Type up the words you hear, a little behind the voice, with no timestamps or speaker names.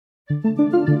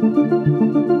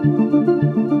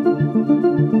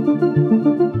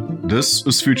This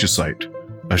is Future Sight,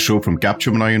 a show from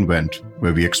Capgemini Invent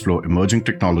where we explore emerging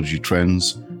technology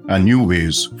trends and new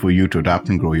ways for you to adapt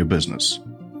and grow your business.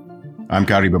 I'm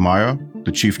Kari Bamaya,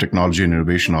 the Chief Technology and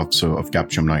Innovation Officer of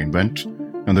Capgemini Invent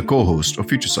and the co-host of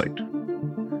Future Sight.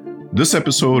 This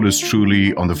episode is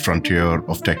truly on the frontier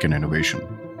of tech and innovation.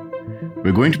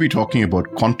 We're going to be talking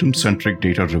about quantum-centric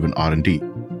data-driven R&D.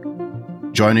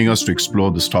 Joining us to explore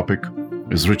this topic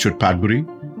is Richard Padbury,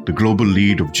 the global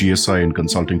lead of GSI and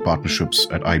consulting partnerships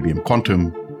at IBM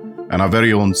Quantum, and our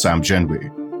very own Sam Genway,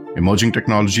 emerging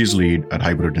technologies lead at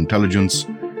Hybrid Intelligence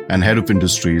and head of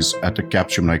industries at the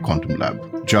Capgemini Quantum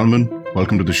Lab. Gentlemen,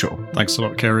 welcome to the show. Thanks a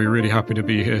lot, Kari. Really happy to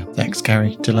be here. Thanks,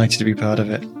 Kari. Delighted to be part of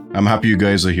it. I'm happy you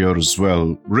guys are here as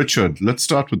well. Richard, let's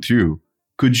start with you.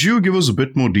 Could you give us a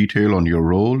bit more detail on your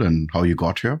role and how you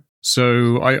got here?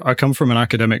 So I come from an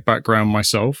academic background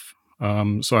myself.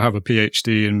 So I have a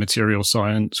PhD in material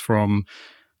science from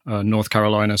North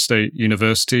Carolina State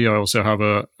University. I also have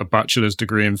a bachelor's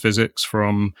degree in physics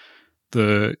from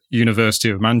the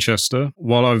University of Manchester.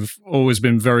 While I've always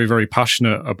been very, very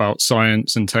passionate about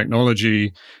science and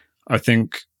technology, I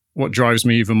think what drives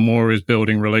me even more is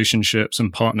building relationships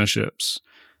and partnerships.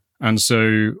 And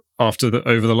so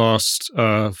over the last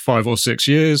 5 or 6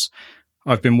 years,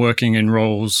 I've been working in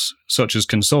roles such as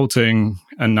consulting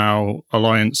and now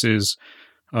alliances,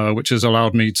 which has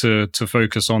allowed me to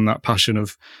focus on that passion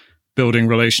of building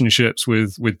relationships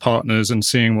with partners and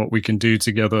seeing what we can do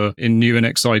together in new and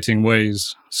exciting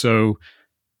ways. So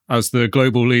as the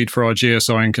global lead for our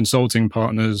GSI and consulting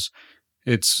partners,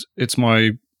 it's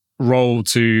my role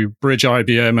to bridge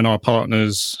IBM and our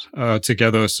partners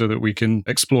together so that we can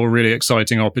explore really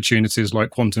exciting opportunities like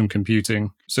quantum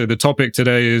computing. So the topic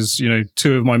today is,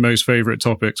 two of my most favorite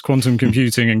topics, quantum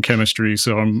computing and chemistry.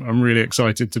 So I'm really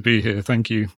excited to be here. Thank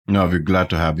you. No, we're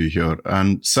glad to have you here.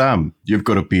 And Sam, you've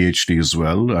got a PhD as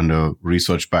well and a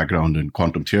research background in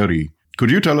quantum theory.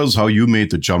 Could you tell us how you made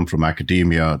the jump from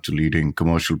academia to leading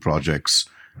commercial projects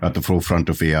at the forefront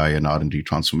of AI and R&D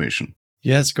transformation?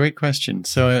 Yeah, it's a great question.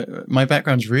 So my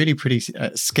background's really pretty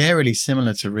scarily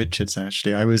similar to Richard's.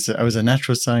 Actually, I was a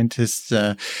natural scientist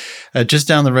just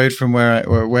down the road from where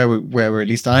at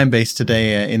least I'm based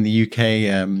today in the UK,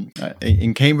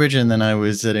 in Cambridge, and then I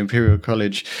was at Imperial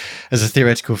College as a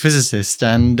theoretical physicist.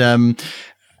 And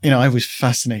I was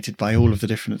fascinated by all of the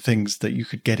different things that you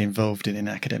could get involved in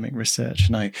academic research.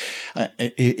 And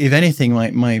if anything,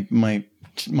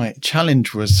 my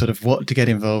challenge was sort of what to get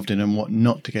involved in and what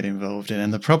not to get involved in.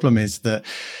 And the problem is that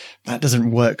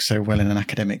doesn't work so well in an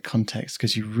academic context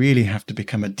because you really have to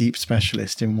become a deep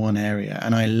specialist in one area.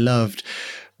 And I loved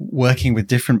working with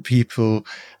different people,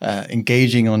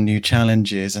 engaging on new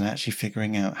challenges and actually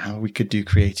figuring out how we could do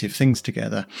creative things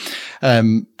together.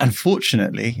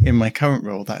 Unfortunately, in my current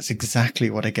role, that's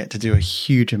exactly what I get to do a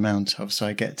huge amount of. So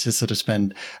I get to sort of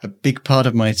spend a big part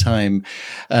of my time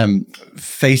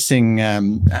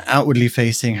outwardly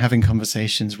facing, having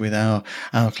conversations with our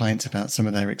clients about some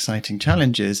of their exciting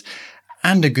challenges,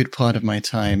 and a good part of my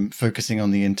time focusing on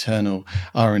the internal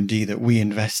R&D that we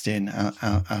invest in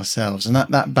ourselves. And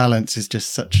that balance is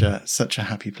just such a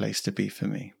happy place to be for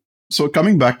me. So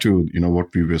coming back to,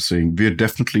 what we were saying, we're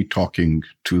definitely talking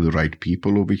to the right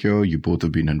people over here. You both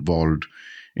have been involved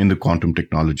in the quantum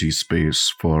technology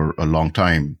space for a long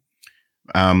time.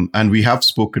 And we have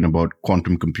spoken about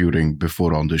quantum computing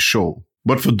before on this show.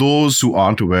 But for those who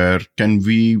aren't aware, can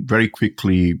we very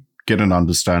quickly get an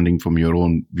understanding from your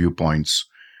own viewpoints?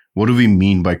 What do we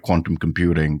mean by quantum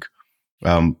computing?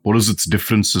 What is its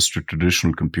differences to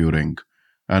traditional computing?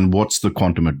 And what's the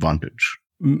quantum advantage?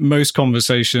 Most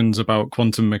conversations about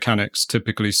quantum mechanics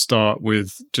typically start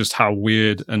with just how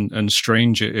weird and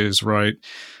strange it is, right?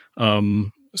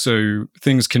 So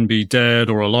things can be dead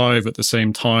or alive at the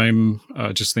same time.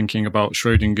 Just thinking about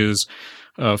Schrödinger's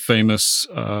famous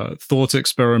thought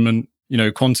experiment.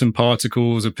 Quantum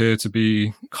particles appear to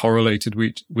be correlated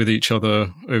with each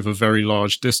other over very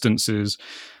large distances.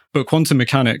 But quantum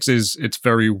mechanics it's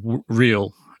very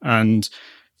real. And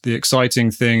the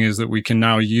exciting thing is that we can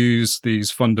now use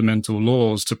these fundamental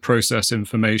laws to process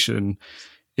information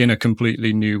in a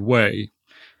completely new way.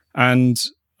 And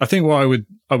I think what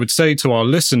I would say to our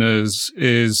listeners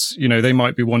is, they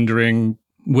might be wondering,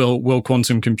 will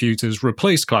quantum computers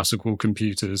replace classical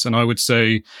computers? And I would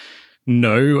say,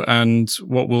 no, and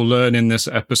what we'll learn in this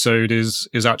episode is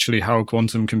actually how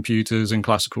quantum computers and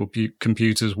classical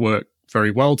computers work very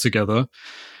well together.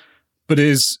 But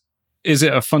is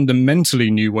it a fundamentally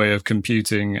new way of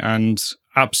computing? And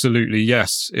absolutely,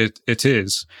 yes, it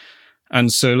is.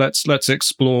 And so let's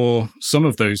explore some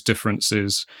of those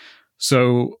differences.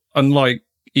 So unlike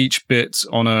each bit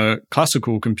on a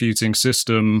classical computing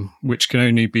system, which can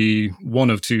only be one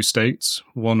of two states,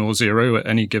 1 or 0 at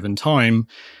any given time,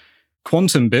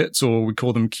 quantum bits, or we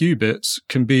call them qubits,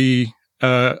 can be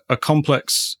a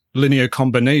complex linear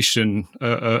combination,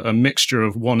 a mixture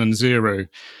of 1 and 0.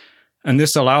 And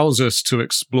this allows us to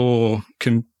explore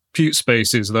compute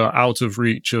spaces that are out of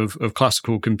reach of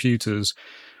classical computers,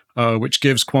 which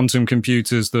gives quantum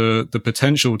computers the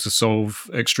potential to solve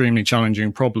extremely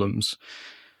challenging problems.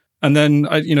 And then,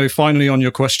 finally, on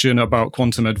your question about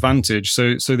quantum advantage.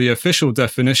 So the official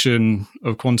definition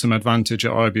of quantum advantage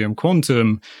at IBM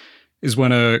Quantum is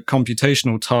when a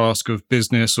computational task of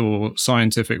business or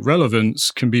scientific relevance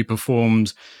can be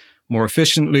performed more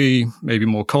efficiently, maybe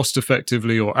more cost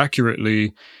effectively or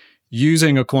accurately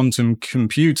using a quantum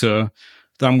computer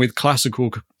than with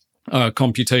classical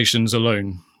computations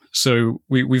alone. So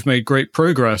we've made great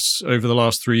progress over the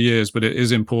last 3 years, but it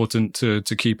is important to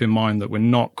keep in mind that we're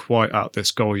not quite at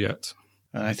this goal yet.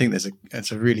 I think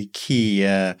it's a really key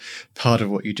part of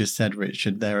what you just said,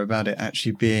 Richard, there about it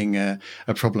actually being a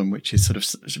problem which is sort of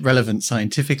relevant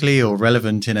scientifically or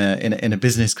relevant in a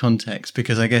business context.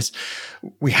 Because I guess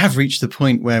we have reached the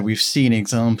point where we've seen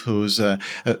examples of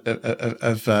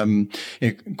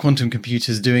quantum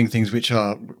computers doing things which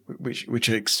are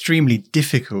extremely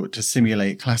difficult to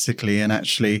simulate classically, and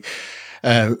actually.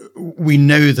 We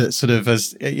know that sort of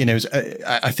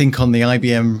I think on the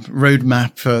IBM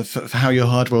roadmap for how your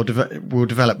hardware will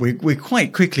develop, we're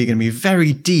quite quickly going to be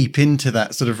very deep into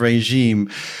that sort of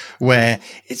regime where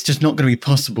it's just not going to be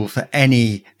possible for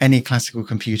any classical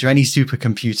computer, any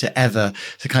supercomputer ever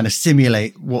to kind of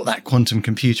simulate what that quantum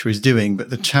computer is doing. But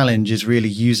the challenge is really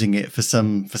using it for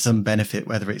some benefit,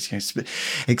 whether it's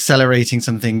accelerating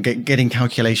something, getting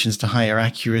calculations to higher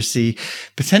accuracy,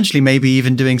 potentially maybe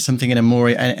even doing something in a more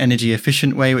energy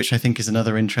efficient way, which I think is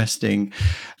another interesting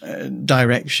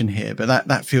direction here. But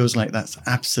that feels like that's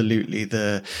absolutely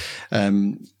the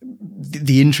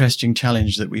interesting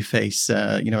challenge that we face,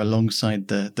 alongside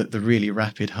the really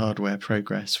rapid hardware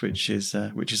progress, which is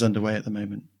underway at the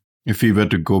moment. If we were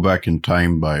to go back in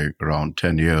time by around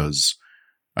 10 years,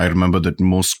 I remember that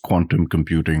most quantum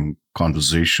computing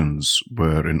conversations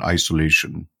were in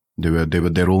isolation. They were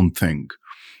their own thing.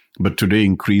 But today,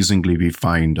 increasingly, we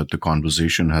find that the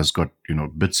conversation has got,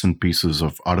 bits and pieces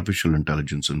of artificial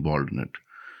intelligence involved in it.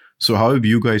 So how have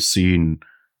you guys seen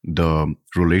the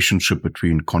relationship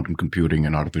between quantum computing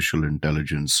and artificial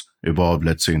intelligence evolve,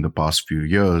 let's say, in the past few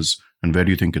years? And where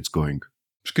do you think it's going?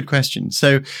 It's a good question.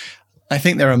 So I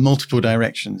think there are multiple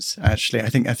directions, actually. I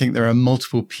think there are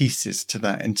multiple pieces to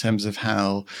that in terms of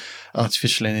how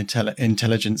artificial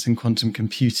intelligence and quantum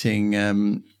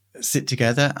computing sit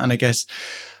together. And I guess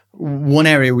one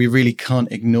area we really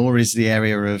can't ignore is the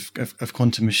area of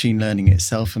quantum machine learning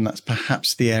itself, and that's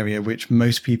perhaps the area which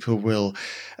most people will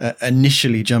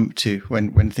initially jump to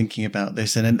when thinking about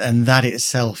this, and that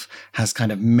itself has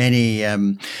kind of many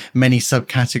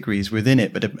subcategories within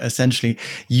it, but essentially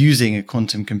using a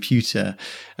quantum computer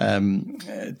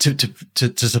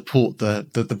to support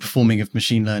the performing of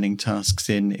machine learning tasks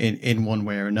in one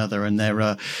way or another. And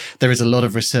there is a lot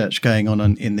of research going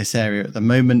on in this area at the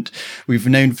moment. We've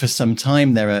known for some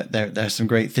time there are some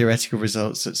great theoretical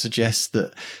results that suggest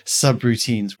that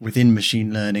subroutines within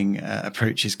machine learning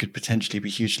approaches could potentially be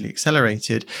hugely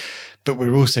accelerated. But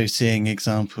we're also seeing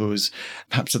examples,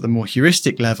 perhaps at the more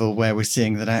heuristic level, where we're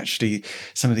seeing that actually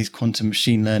some of these quantum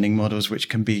machine learning models, which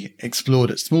can be explored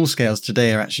at small scales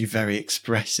today, are actually very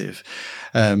expressive,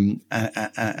 and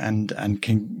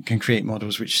can create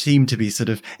models which seem to be sort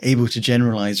of able to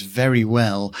generalize very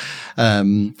well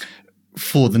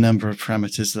for the number of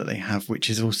parameters that they have, which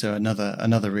is also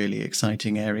another really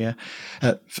exciting area.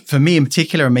 For me in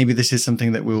particular, and maybe this is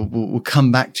something that we'll come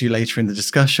back to later in the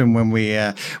discussion when we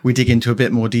dig into a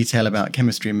bit more detail about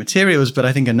chemistry and materials, but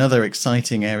I think another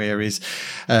exciting area is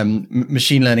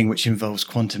machine learning, which involves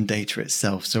quantum data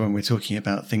itself. So when we're talking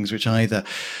about things which either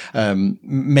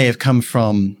may have come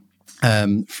from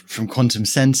quantum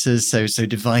sensors, so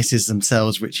devices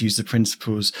themselves which use the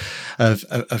principles of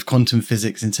quantum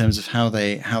physics in terms of how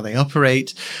they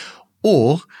operate,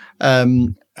 or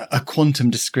a quantum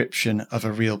description of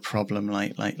a real problem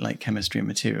like chemistry and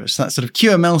materials. So that sort of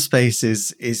QML space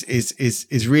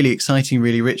is really exciting,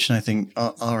 really rich, and I think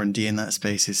R&D in that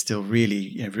space is still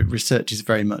really, research is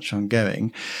very much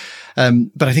ongoing.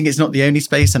 But I think it's not the only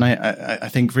space, and I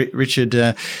think Richard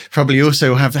probably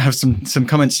also have some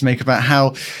comments to make about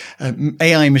how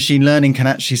AI machine learning can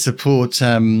actually support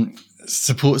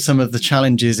support some of the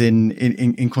challenges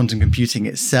in quantum computing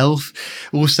itself,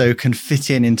 also can fit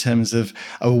in terms of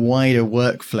a wider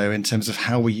workflow in terms of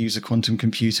how we use a quantum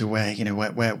computer, where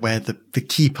the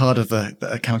key part of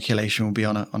the calculation will be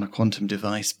on a quantum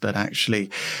device, but actually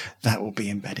that will be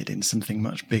embedded in something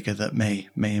much bigger that may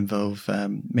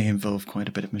involve quite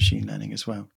a bit of machine learning as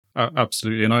well.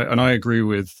 Absolutely, and I agree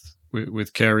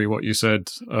with Carey what you said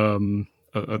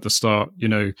at the start.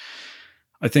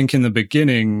 I think in the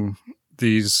beginning,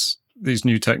 these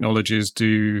new technologies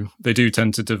do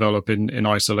tend to develop in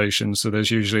isolation. So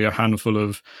there's usually a handful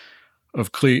of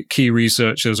key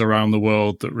researchers around the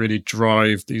world that really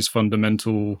drive these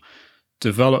fundamental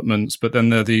developments. But then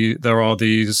there are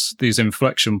these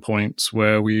inflection points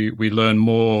where we learn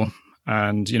more,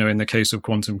 and in the case of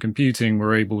quantum computing,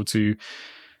 we're able to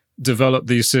develop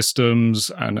these systems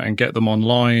and get them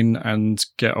online and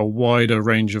get a wider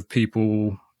range of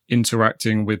people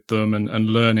interacting with them and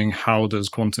learning how does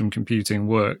quantum computing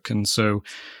work. And so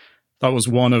that was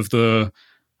one of the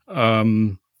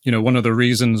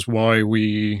reasons why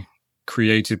we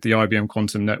created the IBM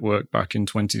Quantum Network back in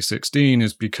 2016,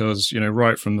 is because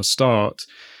right from the start,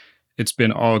 it's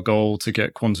been our goal to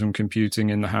get quantum computing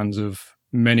in the hands of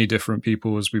many different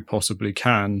people as we possibly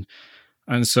can.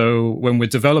 And so when we're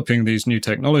developing these new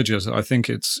technologies, I think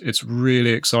it's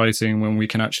really exciting when we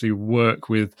can actually work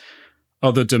with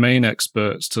other domain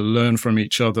experts to learn from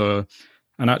each other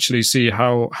and actually see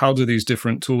how do these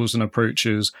different tools and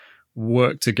approaches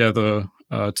work together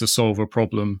to solve a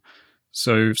problem.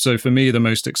 So for me, the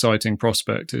most exciting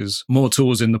prospect is more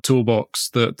tools in the toolbox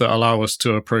that allow us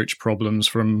to approach problems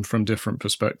from different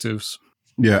perspectives.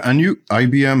 Yeah, and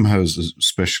IBM has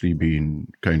especially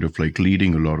been kind of like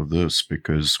leading a lot of this,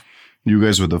 because you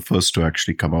guys were the first to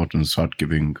actually come out and start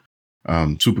giving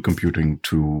supercomputing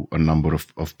to a number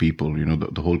of people.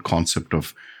 The whole concept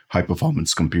of high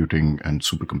performance computing and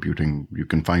supercomputing, you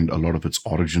can find a lot of its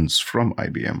origins from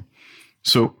IBM.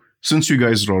 So since you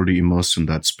guys are already immersed in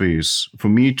that space, for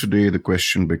me today, the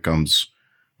question becomes,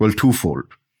 well, twofold.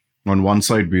 On one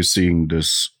side, we're seeing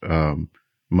this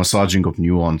massaging of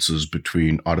nuances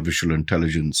between artificial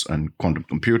intelligence and quantum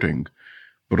computing.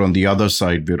 But on the other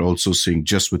side, we're also seeing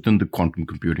just within the quantum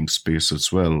computing space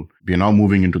as well, we're now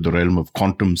moving into the realm of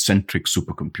quantum-centric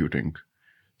supercomputing.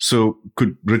 So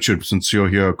Richard, since you're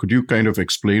here, could you kind of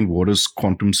explain what is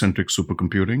quantum-centric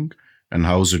supercomputing and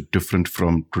how is it different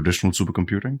from traditional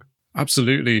supercomputing?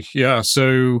 Absolutely. Yeah.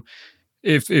 So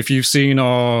if you've seen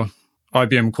our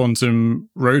IBM Quantum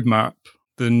roadmap,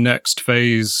 the next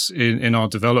phase in our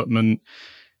development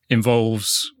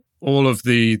involves all of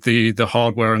the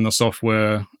hardware and the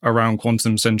software around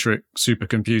quantum-centric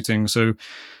supercomputing. So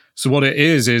what it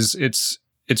is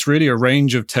it's really a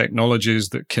range of technologies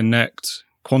that connect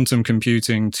quantum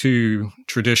computing to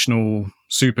traditional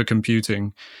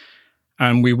supercomputing.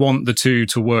 And we want the two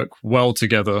to work well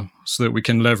together so that we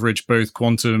can leverage both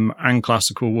quantum and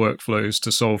classical workflows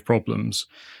to solve problems.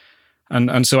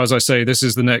 And so, as I say, this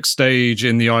is the next stage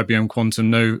in the IBM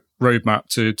Quantum roadmap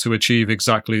to achieve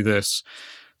exactly this.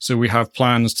 So we have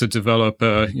plans to develop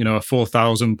a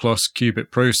 4,000 plus qubit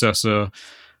processor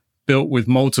built with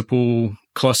multiple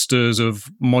clusters of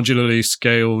modularly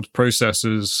scaled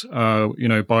processors,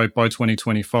 by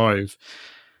 2025.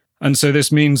 And so this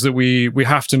means that we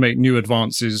have to make new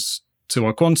advances to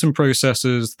our quantum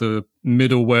processors, the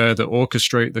middleware that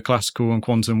orchestrate the classical and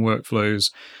quantum workflows.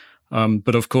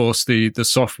 But of course, the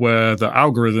software that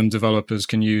algorithm developers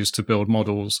can use to build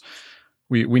models.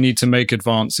 We need to make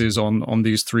advances on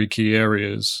these three key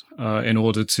areas in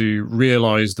order to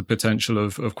realize the potential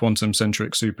of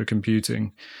quantum-centric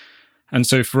supercomputing. And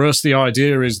so for us, the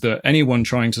idea is that anyone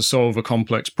trying to solve a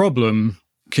complex problem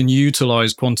can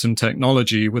utilize quantum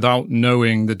technology without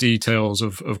knowing the details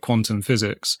of quantum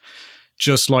physics,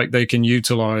 just like they can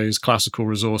utilize classical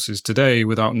resources today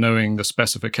without knowing the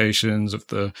specifications of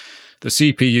the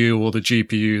CPU or the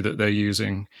GPU that they're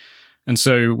using. And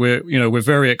so we're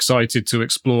very excited to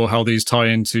explore how these tie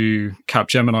into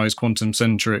Capgemini's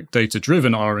quantum-centric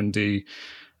data-driven R&D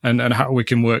and how we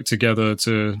can work together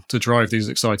to drive these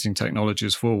exciting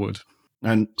technologies forward.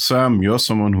 And Sam, you're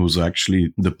someone who's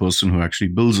actually the person who actually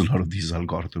builds a lot of these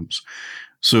algorithms.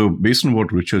 So based on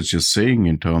what Richard's just saying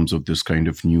in terms of this kind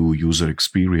of new user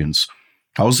experience,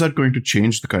 how's that going to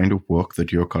change the kind of work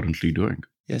that you're currently doing?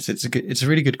 Yes, it's a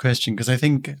really good question, because I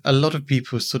think a lot of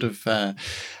people sort of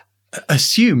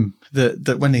assume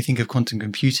that when they think of quantum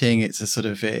computing, it's a sort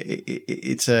of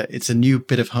it's a new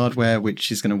bit of hardware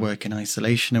which is going to work in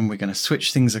isolation, and we're going to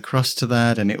switch things across to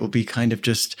that, and it will be kind of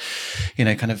just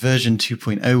kind of version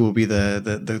 2.0 will be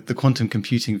the quantum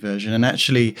computing version. And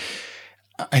actually,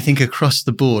 I think across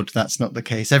the board, that's not the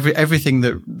case. Everything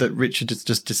that Richard has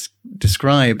just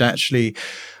described actually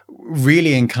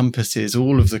really encompasses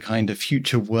all of the kind of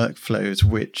future workflows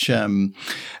which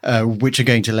are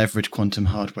going to leverage quantum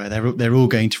hardware. They're all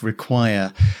going to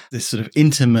require this sort of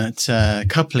intimate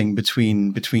coupling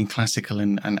between classical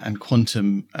and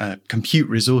quantum compute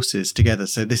resources together.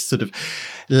 So this sort of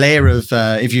layer of,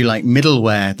 if you like,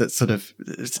 middleware that sort of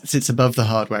sits above the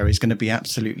hardware is going to be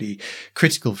absolutely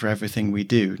critical for everything we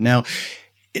do. Now,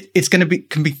 it's going to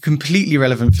can be completely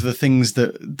relevant for the things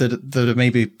that are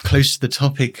maybe close to the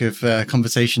topic of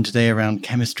conversation today around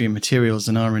chemistry and materials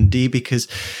and R&D, because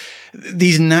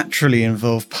these naturally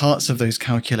involve parts of those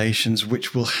calculations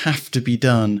which will have to be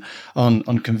done on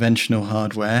conventional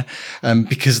hardware,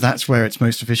 because that's where it's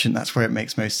most efficient, that's where it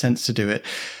makes most sense to do it.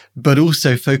 But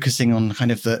also focusing on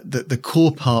kind of the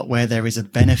core part where there is a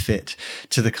benefit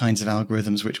to the kinds of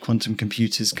algorithms which quantum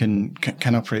computers can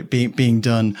operate, being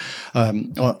done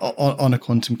on a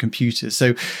quantum computer.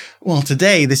 So while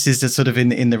today this is sort of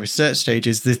in the research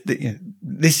stages,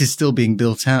 this is still being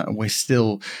built out, and we're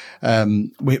still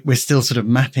sort of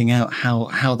mapping out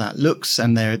how that looks,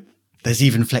 and there's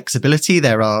even flexibility.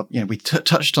 There are, we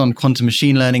touched on quantum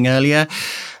machine learning earlier.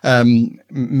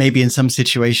 Maybe in some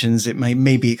situations, it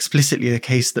may be explicitly the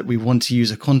case that we want to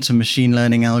use a quantum machine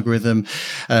learning algorithm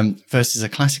versus a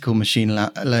classical machine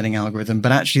learning algorithm.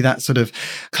 But actually, that sort of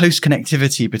close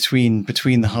connectivity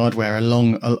between the hardware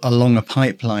along a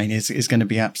pipeline is going to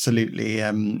be absolutely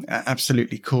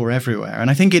core everywhere. And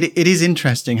I think it is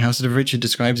interesting how sort of Richard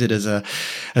describes it as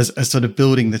sort of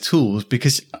building the tools,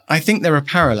 because I think there are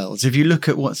parallels. If you look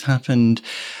at what's happened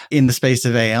in the space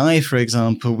of AI, for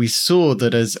example, we saw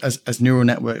that as neural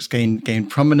networks gained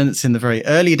prominence in the very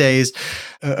early days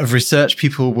of research,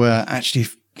 people were actually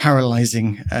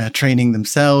parallelizing training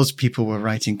themselves. People were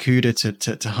writing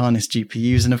CUDA to harness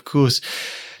GPUs, and of course,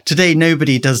 today,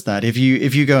 nobody does that. If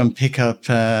you go and pick up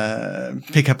a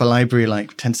library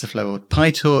like TensorFlow or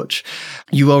PyTorch,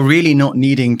 you are really not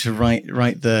needing to write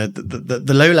the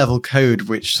low level code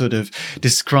which sort of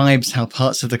describes how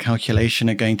parts of the calculation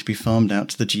are going to be farmed out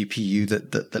to the GPU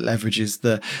that leverages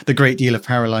the great deal of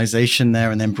parallelization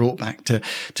there, and then brought back to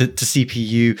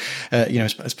CPU.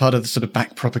 As part of the sort of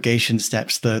back propagation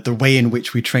steps, the way in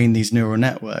which we train these neural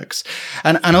networks,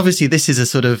 and obviously this is a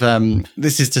sort of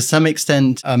this is to some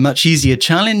extent a much easier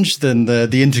challenge than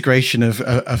the integration of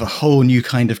a whole new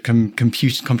kind of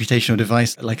computational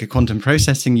device like a quantum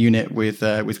processing unit with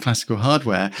classical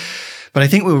hardware. But I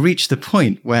think we'll reach the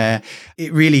point where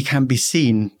it really can be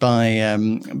seen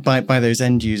by those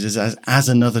end users as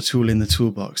another tool in the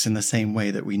toolbox, in the same way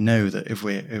that we know that if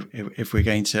we're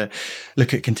going to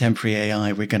look at contemporary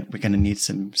AI, we're going to need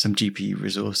some GPU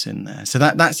resource in there. So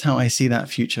that's how I see that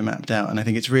future mapped out, and I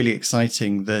think it's really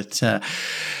exciting that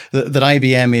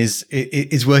IBM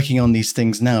is working on these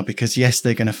things now, because yes,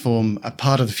 they're going to form a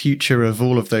part of the future of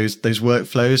all of those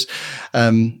workflows.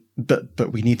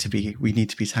 But we need to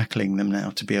be tackling them now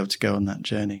to be able to go on that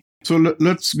journey. So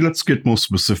let's get more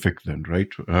specific then, right?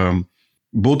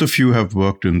 Both of you have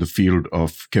worked in the field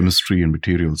of chemistry and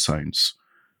material science.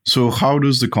 So how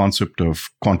does the concept of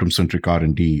quantum-centric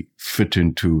R&D fit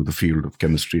into the field of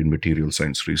chemistry and material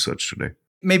science research today?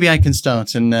 Maybe I can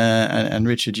start, and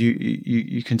Richard,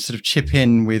 you can sort of chip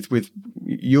in with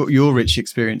your rich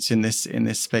experience in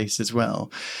this space as well.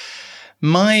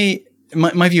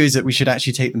 My view is that we should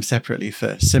actually take them separately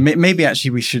first. So maybe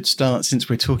actually we should start, since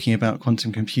we're talking about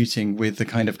quantum computing, with the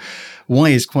kind of why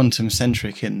is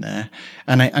quantum-centric in there?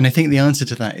 And I think the answer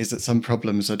to that is that some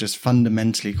problems are just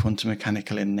fundamentally quantum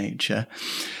mechanical in nature.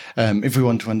 If we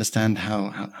want to understand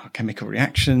how chemical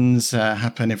reactions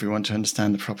happen, if we want to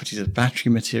understand the properties of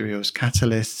battery materials,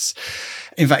 catalysts,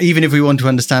 in fact, even if we want to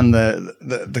understand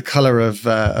the color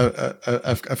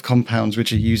of compounds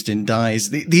which are used in dyes,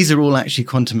 these are all actually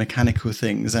quantum mechanical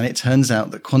things. And it turns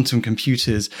out that quantum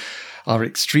computers are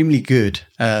extremely good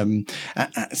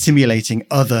at simulating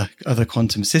other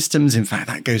quantum systems. In fact,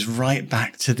 that goes right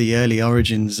back to the early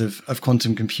origins of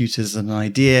quantum computers as an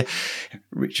idea.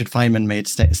 Richard Feynman made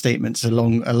statements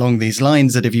along these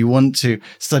lines that if you want to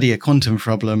study a quantum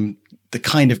problem, the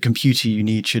kind of computer you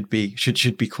need should be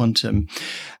quantum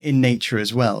in nature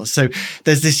as well. So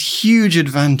there's this huge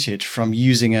advantage from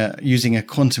using a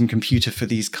quantum computer for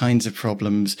these kinds of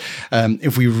problems,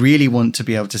 if we really want to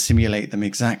be able to simulate them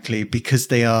exactly, because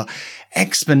they are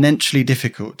exponentially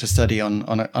difficult to study on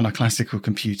a classical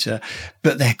computer,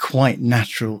 but they're quite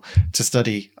natural to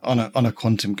study on a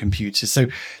quantum computer. So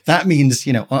that means,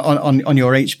 on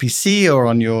your HPC or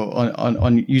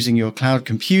on using your cloud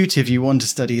compute, if you want to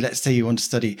study, let's say you want to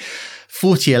study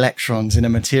 40 electrons in a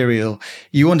material.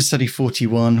 You want to study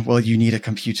 41, well, you need a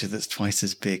computer that's twice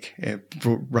as big,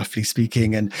 roughly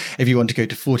speaking. And if you want to go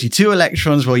to 42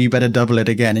 electrons, well, you better double it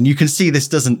again. And you can see this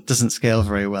doesn't scale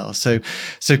very well. So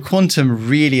quantum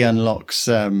really unlocks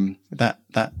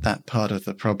that part of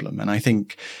the problem. And I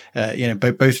think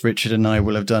both Richard and I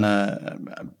will have done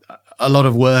a lot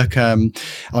of work on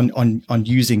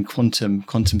using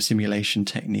quantum simulation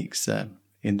techniques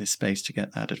in this space to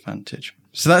get that advantage.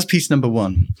 So that's piece number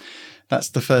one. That's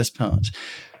the first part.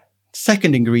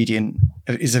 Second ingredient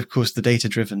is, of course, the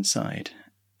data-driven side.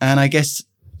 And I guess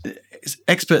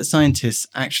expert scientists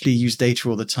actually use data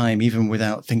all the time, even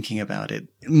without thinking about it.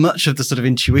 Much of the sort of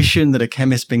intuition that a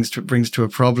chemist brings to a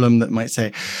problem that might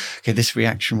say, okay, this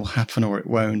reaction will happen or it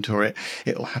won't, or it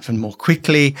will happen more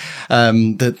quickly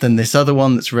than this other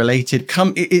one that's related,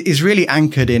 is really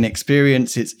anchored in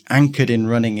experience. It's anchored in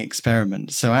running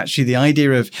experiments. So actually the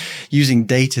idea of using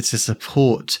data to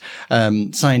support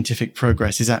scientific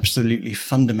progress is absolutely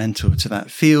fundamental to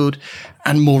that field.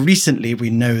 And more recently,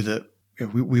 we know that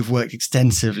we've worked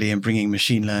extensively in bringing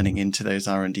machine learning into those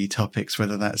R&D topics,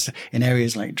 whether that's in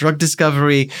areas like drug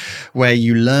discovery, where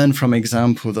you learn from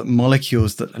example that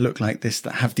molecules that look like this,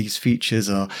 that have these features,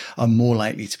 are more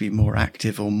likely to be more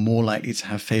active or more likely to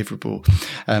have favorable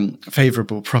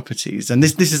properties. And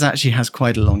this actually has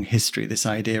quite a long history, this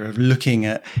idea of looking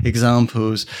at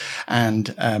examples and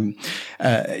the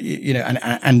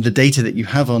data that you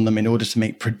have on them in order to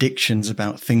make predictions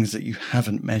about things that you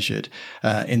haven't measured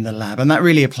in the lab. And that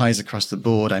really applies across the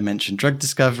board. I mentioned drug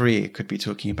discovery. It could be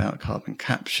talking about carbon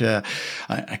capture.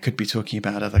 I could be talking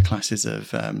about other classes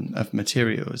of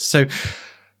materials. So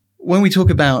when we talk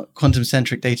about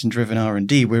quantum-centric data-driven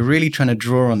R&D, we're really trying to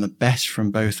draw on the best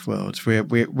from both worlds.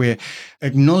 We're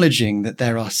acknowledging that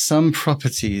there are some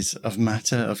properties of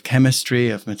matter, of chemistry,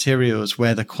 of materials,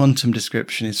 where the quantum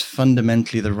description is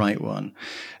fundamentally the right one.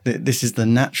 This is the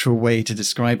natural way to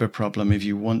describe a problem if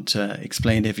you want to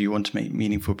explain it, if you want to make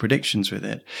meaningful predictions with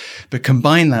it. But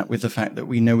combine that with the fact that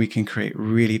we know we can create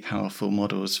really powerful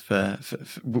models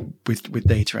with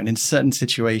data. And in certain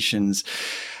situations,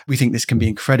 we think this can be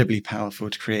incredibly powerful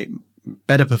to create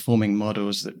better performing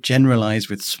models that generalize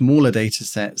with smaller data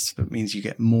sets. That means you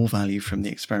get more value from the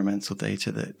experimental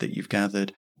data that you've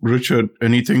gathered. Richard,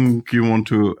 anything you want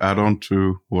to add on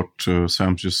to what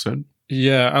Sam just said?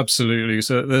 Yeah, absolutely.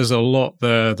 So there's a lot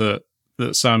there that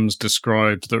Sam's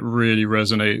described that really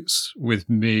resonates with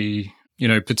me,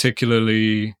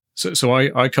 particularly. So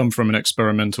I come from an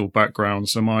experimental background.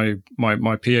 So my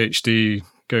PhD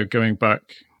going back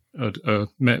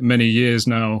many years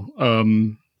now,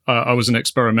 I was an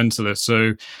experimentalist.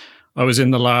 So I was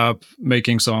in the lab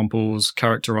making samples,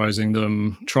 characterizing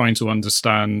them, trying to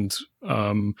understand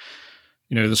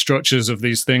the structures of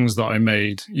these things that I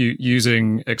made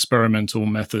using experimental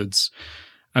methods.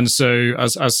 And so,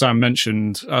 as Sam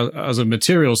mentioned, as a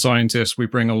material scientist, we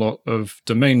bring a lot of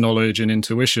domain knowledge and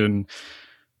intuition,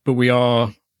 but we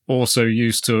are also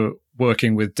used to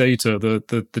working with data.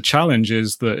 The challenge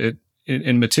is that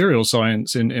in material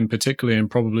science, in particularly,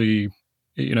 and probably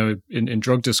in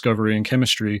drug discovery and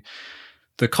chemistry,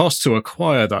 the cost to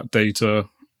acquire that data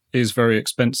is very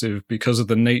expensive because of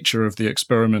the nature of the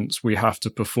experiments we have to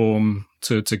perform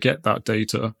to get that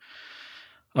data.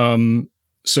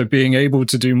 So being able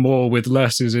to do more with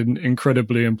less is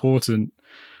incredibly important.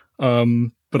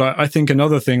 But I think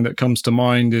another thing that comes to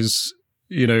mind is,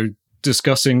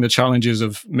 discussing the challenges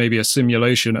of maybe a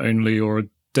simulation only or a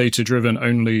data-driven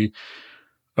only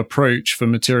approach for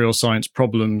material science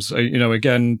problems.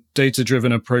 Again,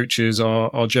 data-driven approaches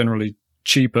are generally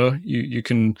cheaper. You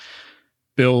can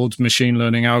build machine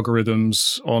learning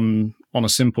algorithms on a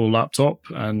simple laptop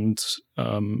and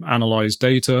analyze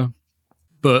data.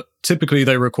 But typically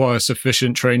they require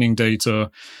sufficient training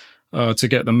data to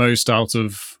get the most out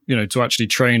of, to actually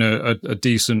train a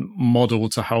decent model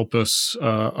to help us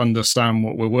understand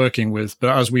what we're working with.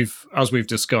 But as we've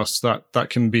discussed, that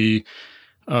can be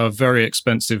very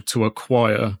expensive to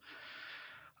acquire.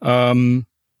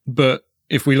 But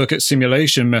if we look at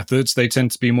simulation methods, they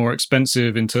tend to be more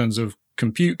expensive in terms of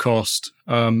compute cost,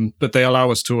 but they allow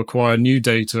us to acquire new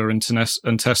data and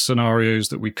test scenarios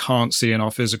that we can't see in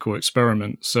our physical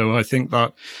experiment. So I think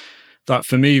that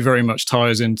for me very much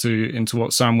ties into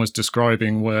what Sam was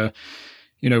describing, where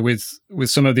with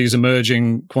some of these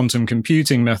emerging quantum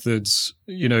computing methods,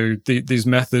 these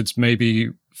methods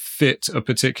maybe fit a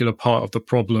particular part of the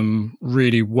problem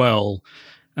really well.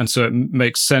 And so it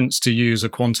makes sense to use a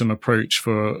quantum approach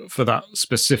for that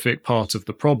specific part of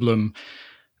the problem.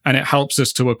 And it helps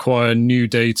us to acquire new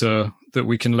data that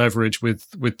we can leverage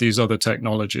with these other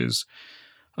technologies.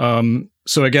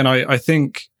 So again, I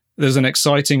think there's an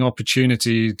exciting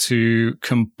opportunity to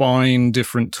combine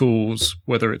different tools,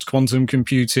 whether it's quantum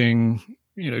computing,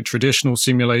 traditional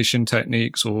simulation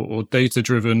techniques or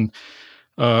data-driven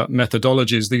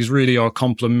methodologies. These really are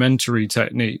complementary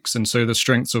techniques. And so the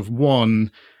strengths of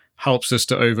one helps us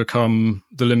to overcome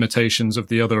the limitations of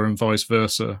the other and vice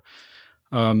versa.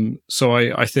 So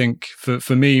I think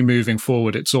for me moving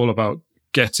forward, it's all about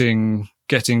getting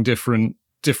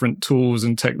different tools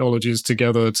and technologies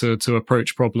together to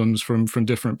approach problems from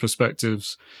different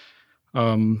perspectives.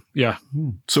 So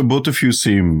both of you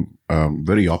seem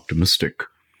very optimistic.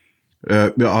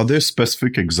 Are there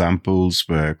specific examples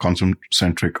where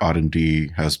quantum-centric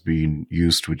R&D has been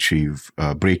used to achieve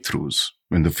breakthroughs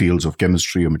in the fields of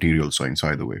chemistry or material science,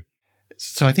 either way?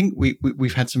 So I think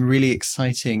we've had some really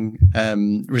exciting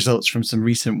results from some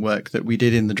recent work that we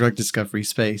did in the drug discovery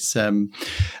space.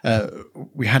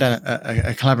 We had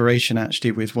a collaboration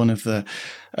actually with one of the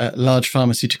large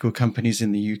pharmaceutical companies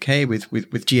in the UK with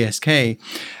GSK,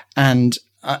 and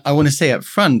I want to say up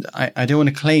front, I don't want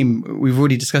to claim, we've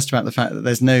already discussed about the fact that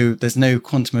there's no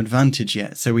quantum advantage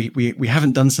yet. So we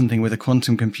haven't done something with a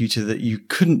quantum computer that you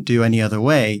couldn't do any other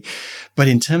way. But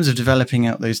in terms of developing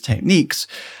out those techniques,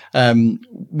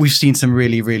 we've seen some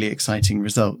really, really exciting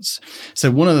results. So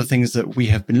one of the things that we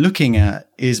have been looking at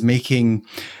is making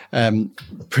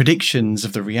predictions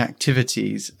of the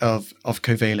reactivities of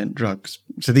covalent drugs.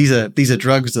 So these are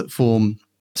drugs that form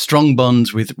strong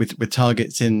bonds with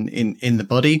targets in the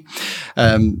body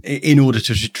in order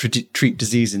to treat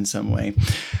disease in some way.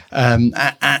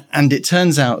 And it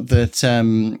turns out that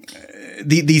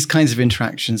these kinds of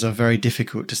interactions are very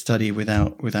difficult to study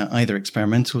without either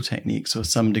experimental techniques or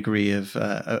some degree of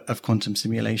quantum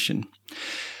simulation.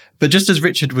 But just as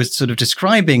Richard was sort of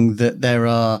describing that there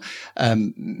are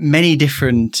many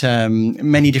different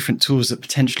tools that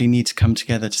potentially need to come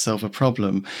together to solve a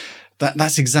problem,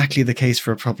 that's exactly the case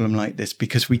for a problem like this,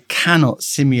 because we cannot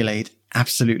simulate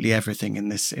absolutely everything in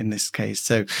this case.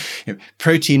 So,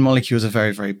 protein molecules are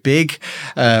very, very big,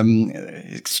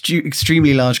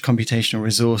 extremely large computational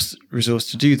resource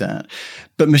to do that.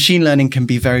 But machine learning can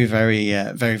be very,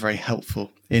 very helpful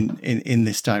in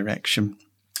this direction.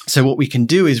 So what we can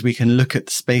do is we can look at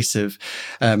the space of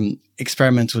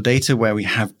experimental data where we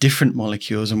have different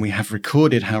molecules and we have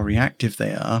recorded how reactive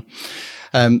they are.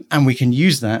 And we can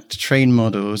use that to train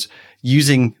models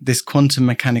using this quantum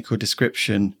mechanical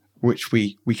description, which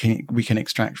we can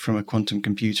extract from a quantum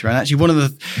computer. And actually, one of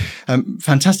the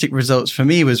fantastic results for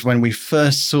me was when we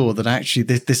first saw that actually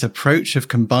this approach of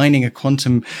combining a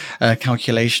quantum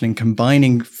calculation and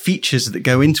combining features that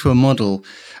go into a model,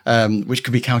 which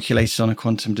could be calculated on a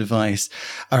quantum device,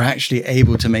 are actually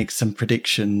able to make some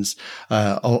predictions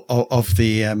of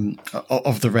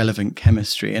the relevant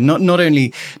chemistry. And not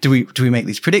only do we make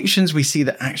these predictions, we see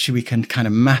that actually we can kind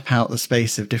of map out the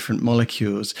space of different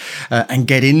molecules and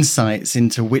get insights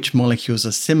into which molecules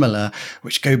are similar,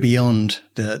 which go beyond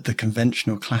the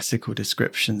conventional classical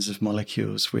descriptions of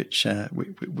molecules which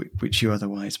you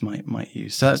otherwise might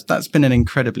use. So that's been an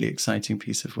incredibly exciting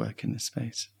piece of work in this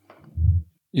space.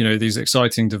 These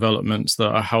exciting developments that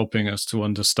are helping us to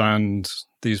understand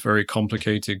these very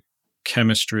complicated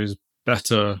chemistries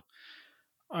better.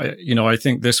 I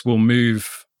think this will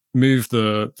move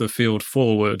the field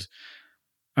forward.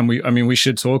 And we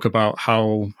should talk about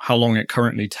how long it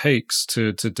currently takes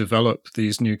to develop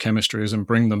these new chemistries and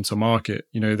bring them to market.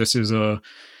 This is a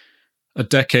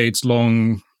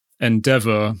decades-long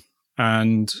endeavor,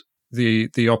 and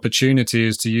the opportunity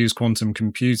is to use quantum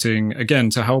computing, again,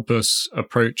 to help us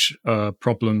approach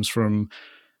problems from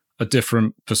a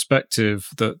different perspective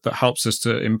that helps us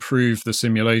to improve the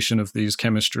simulation of these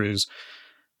chemistries,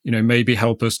 maybe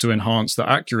help us to enhance the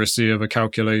accuracy of a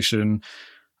calculation,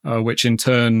 which in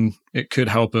turn, it could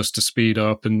help us to speed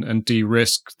up and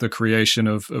de-risk the creation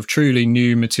of truly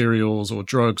new materials or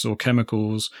drugs or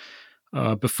chemicals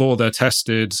before they're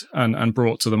tested and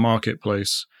brought to the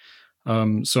marketplace.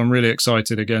 So I'm really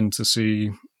excited again to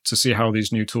see how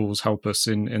these new tools help us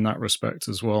in that respect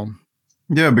as well.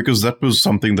 Yeah, because that was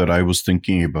something that I was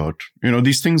thinking about.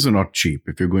 These things are not cheap.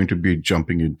 If you're going to be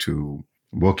jumping into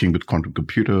working with quantum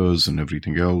computers and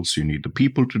everything else, you need the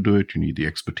people to do it, you need the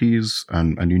expertise,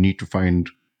 and you need to find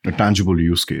a tangible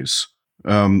use case.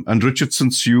 And Richard,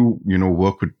 since you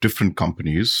work with different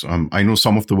companies, I know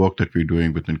some of the work that we're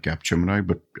doing within Capgemini,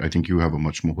 but I think you have a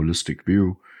much more holistic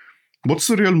view. What's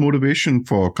the real motivation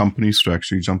for companies to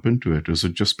actually jump into it? Is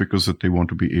it just because that they want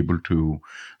to be able to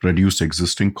reduce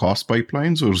existing cost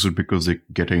pipelines, or is it because they're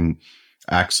getting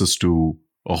access to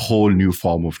a whole new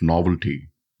form of novelty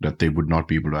that they would not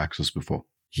be able to access before?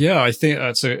 Yeah, I think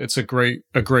it's a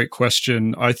great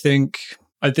question. I think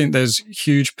I think there's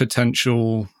huge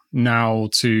potential now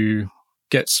to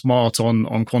get smart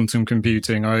on quantum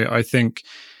computing. I think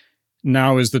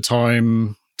now is the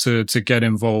time to get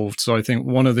involved. So I think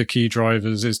one of the key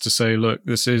drivers is to say, look,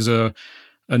 this is a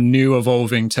new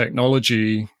evolving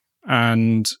technology,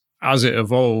 and as it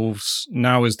evolves,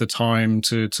 now is the time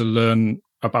to learn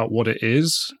about what it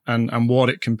is and what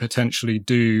it can potentially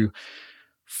do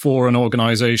for an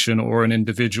organization or an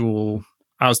individual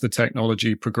as the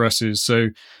technology progresses. So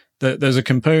there's a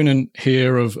component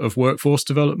here of workforce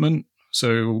development.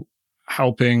 So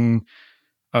helping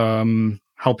to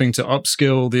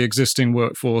upskill the existing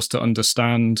workforce to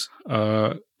understand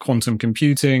quantum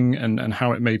computing and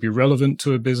how it may be relevant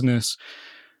to a business.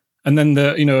 And then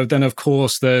then of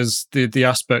course there's the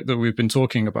aspect that we've been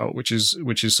talking about, which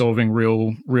is solving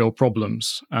real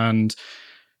problems. And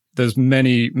there's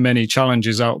many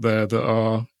challenges out there that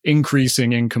are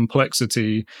increasing in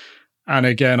complexity. And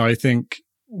again, I think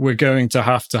we're going to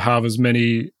have as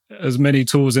many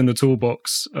tools in the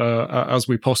toolbox as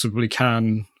we possibly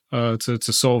can to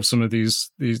solve some of these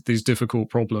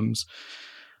difficult problems.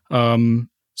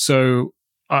 So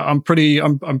I'm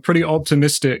pretty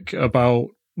optimistic about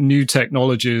new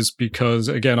technologies because,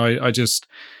 again, I just,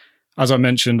 as I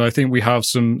mentioned, I think we have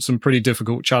some pretty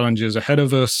difficult challenges ahead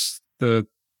of us.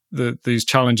 These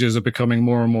challenges are becoming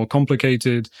more and more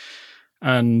complicated,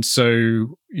 and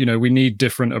so we need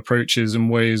different approaches and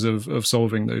ways of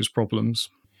solving those problems.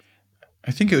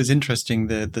 I think it was interesting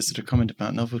the sort of comment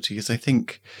about novelty, because I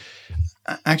think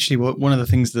actually one of the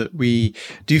things that we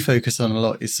do focus on a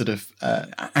lot is sort of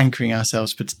anchoring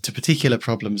ourselves to particular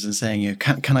problems and saying,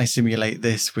 can I simulate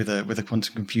this with a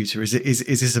quantum computer? Is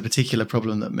this a particular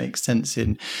problem that makes sense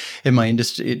in my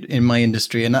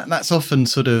industry? And that's often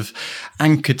sort of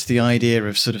anchored to the idea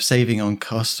of sort of saving on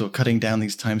costs or cutting down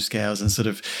these timescales and sort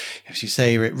of, as you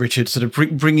say, Richard, sort of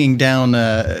bringing down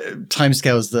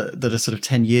timescales that are sort of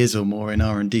 10 years or more in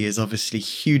R&D is obviously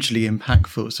hugely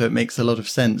impactful. So it makes a lot of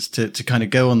sense to kind of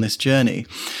go on this journey.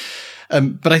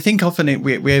 But I think often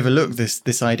we overlook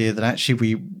this idea that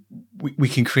actually we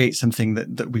can create something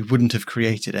that we wouldn't have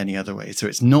created any other way. So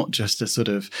it's not just a sort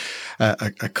of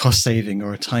a cost saving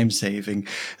or a time saving.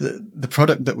 The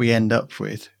product that we end up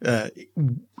with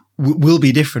will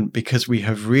be different because we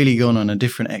have really gone on a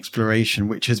different exploration,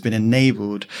 which has been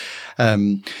enabled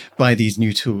by these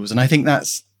new tools. And I think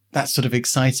that's sort of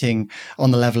exciting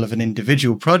on the level of an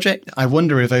individual project. I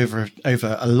wonder if over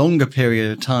a longer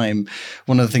period of time,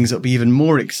 one of the things that will be even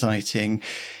more exciting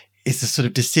is the sort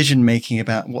of decision making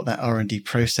about what that R&D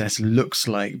process looks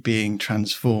like being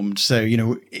transformed. So,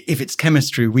 if it's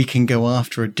chemistry, we can go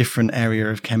after a different area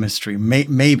of chemistry.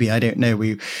 Maybe, I don't know,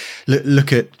 we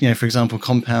look at, for example,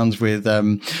 compounds with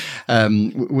metal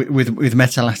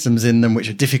atoms in them, which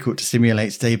are difficult to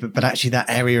simulate today, but actually that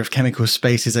area of chemical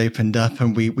space is opened up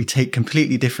and we take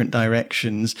completely different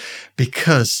directions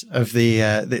because of the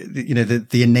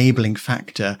enabling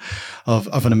factor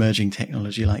of an emerging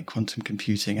technology like quantum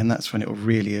computing. And that's when it will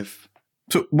really have.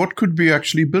 So what could we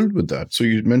actually build with that? So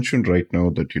you mentioned right now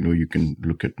that, you can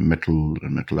look at metal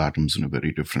and metal atoms in a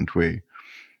very different way.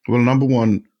 Well, number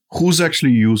one, who's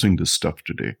actually using this stuff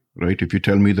today, right? If you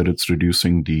tell me that it's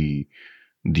reducing the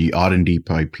R&D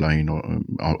pipeline or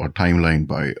timeline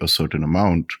by a certain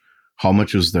amount, how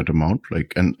much is that amount?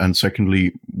 And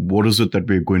secondly, what is it that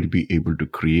we're going to be able to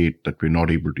create that we're not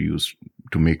able to use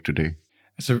to make today?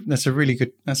 That's a really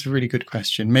good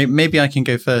question. Maybe I can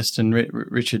go first and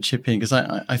Richard chip in, because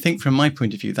I think from my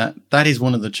point of view that is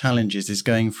one of the challenges, is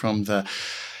going from the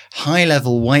high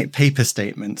level white paper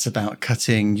statements about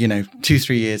cutting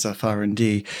 2-3 years off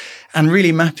R&D and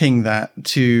really mapping that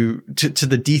to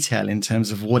the detail in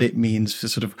terms of what it means for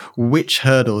sort of which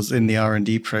hurdles in the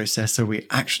R&D process are we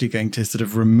actually going to sort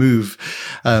of remove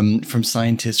from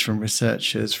scientists, from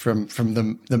researchers, from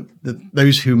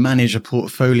those who manage a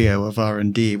portfolio of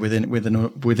R&D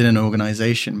within an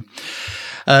organization.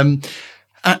 And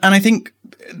I think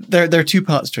there are two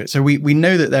parts to it. So we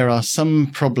know that there are some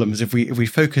problems. If we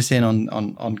focus in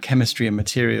on chemistry and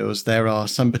materials, there are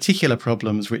some particular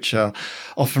problems which are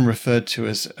often referred to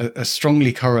as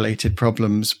strongly correlated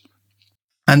problems.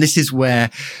 And this is where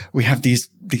we have these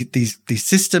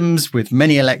systems with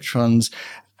many electrons,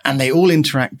 and they all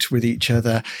interact with each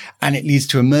other, and it leads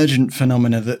to emergent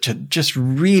phenomena that are just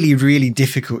really, really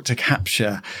difficult to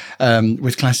capture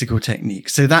with classical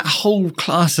techniques. So that whole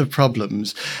class of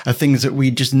problems are things that we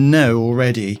just know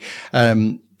already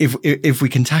if we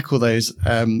can tackle those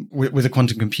with a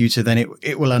quantum computer, then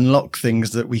it will unlock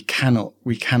things that we cannot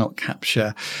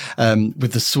capture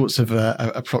with the sorts of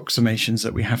approximations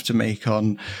that we have to make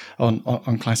on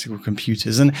classical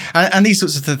computers. And these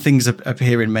sorts of things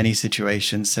appear in many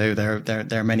situations. So there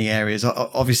are many areas.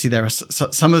 Obviously, there are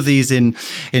some of these in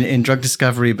drug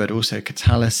discovery, but also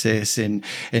catalysis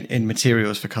in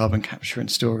materials for carbon capture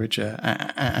and storage,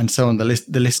 and so on. The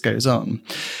list goes on.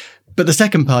 But the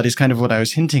second part is kind of what I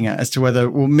was hinting at as to whether,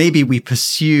 well, maybe we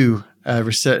pursue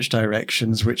research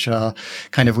directions which are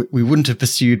kind of we wouldn't have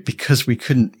pursued because we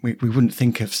wouldn't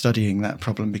think of studying that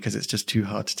problem because it's just too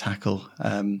hard to tackle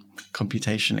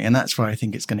computationally. And that's where I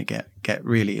think it's going to get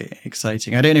really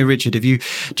exciting. I don't know, Richard, do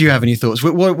you have any thoughts?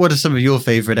 What are some of your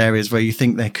favorite areas where you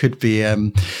think there could be,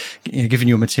 given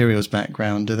your materials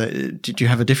background, do you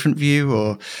have a different view,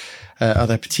 or are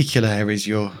there particular areas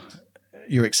you're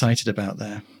excited about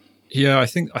there? Yeah, I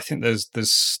think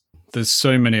there's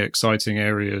so many exciting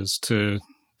areas to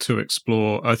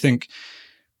explore. I think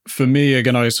for me,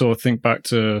 again, I sort of think back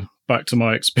to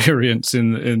my experience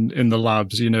in the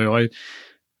labs.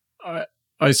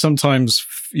 I sometimes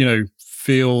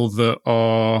feel that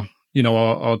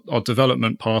our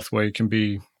development pathway can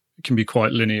be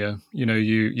quite linear.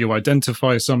 You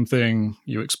identify something,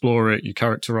 you explore it, you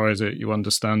characterize it, you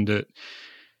understand it.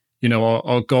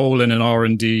 Our goal in an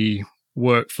R&D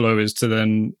workflow is to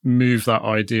then move that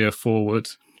idea forward,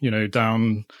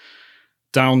 down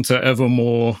to ever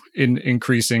more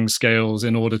increasing scales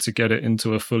in order to get it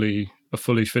into a fully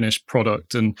finished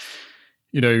product. And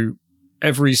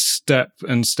every step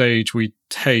and stage we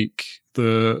take,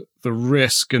 the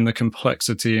risk and the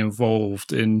complexity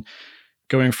involved in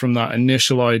going from that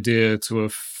initial idea to a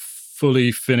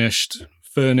fully furnished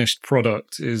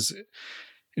product is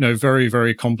very,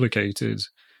 very complicated.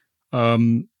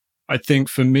 I think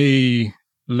for me,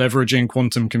 leveraging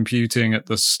quantum computing at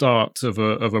the start of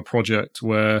a project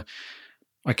where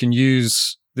I can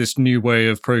use this new way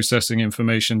of processing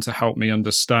information to help me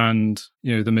understand,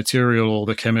 the material or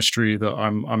the chemistry that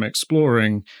I'm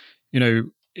exploring,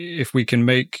 if we can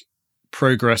make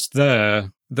progress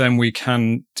there, then we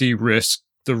can de-risk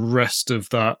the rest of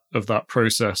that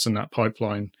process and that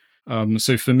pipeline.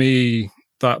 So for me,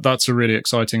 that's a really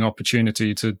exciting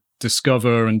opportunity to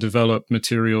discover and develop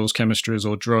materials, chemistries,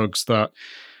 or drugs that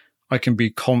I can be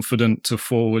confident to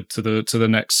forward to the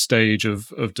next stage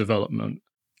of development.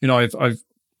 I've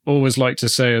always liked to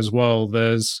say as well,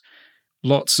 there's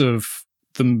lots of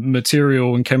the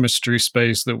material and chemistry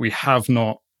space that we have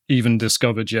not even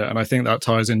discovered yet, and I think that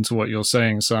ties into what you're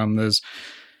saying, Sam. There's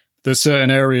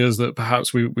certain areas that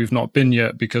perhaps we've not been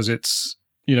yet because it's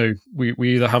we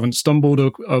either haven't stumbled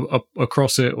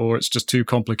across it or it's just too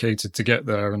complicated to get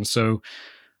there. And so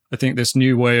I think this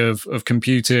new way of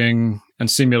computing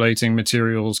and simulating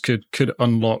materials could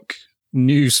unlock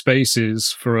new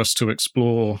spaces for us to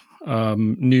explore,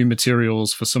 new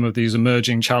materials for some of these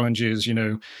emerging challenges,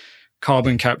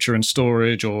 carbon capture and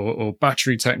storage or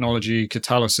battery technology,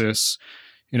 catalysis,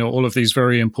 all of these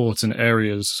very important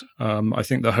areas. I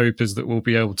think the hope is that we'll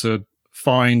be able to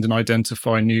find and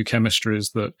identify new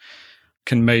chemistries that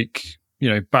can make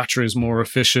batteries more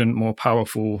efficient, more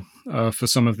powerful for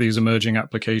some of these emerging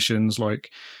applications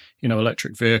like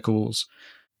electric vehicles.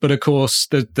 But of course,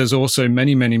 there's also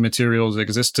many materials that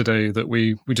exist today that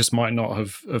we just might not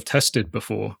have tested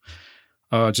before,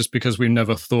 just because we've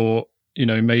never thought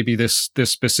maybe this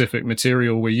specific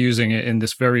material, we're using it in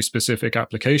this very specific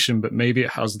application, but maybe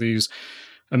it has these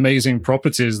amazing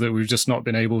properties that we've just not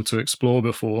been able to explore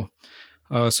before.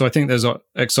 So I think there's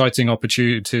exciting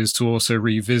opportunities to also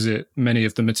revisit many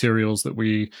of the materials that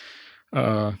we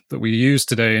use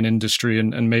today in industry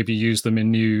and maybe use them in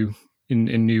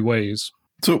new ways.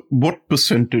 So what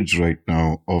percentage right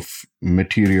now of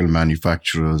material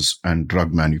manufacturers and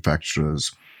drug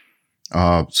manufacturers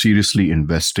are seriously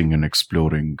investing in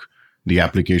exploring the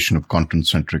application of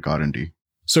quantum-centric R&D?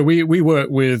 So we work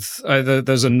with,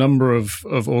 there's a number of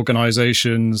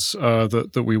organizations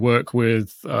that we work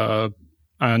with.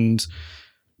 And,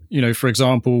 for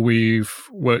example, we've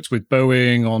worked with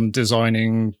Boeing on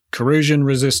designing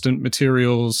corrosion-resistant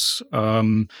materials.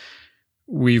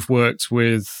 We've worked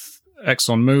with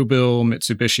ExxonMobil,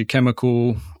 Mitsubishi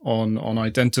Chemical on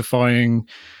identifying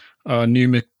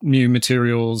new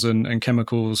materials and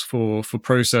chemicals for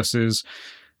processes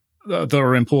that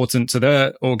are important to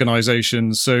their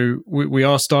organizations. So we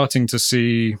are starting to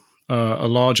see a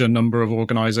larger number of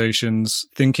organizations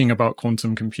thinking about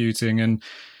quantum computing and,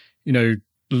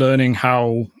 learning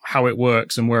how it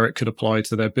works and where it could apply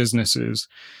to their businesses.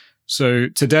 So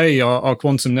today, our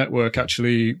quantum network,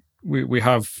 actually, we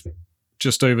have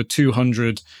just over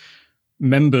 200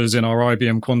 members in our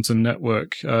IBM Quantum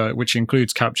network, which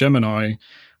includes Capgemini.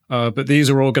 But these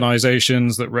are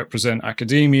organizations that represent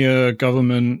academia,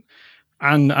 government,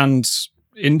 and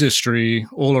industry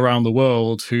all around the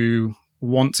world who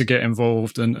want to get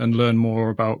involved and learn more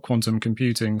about quantum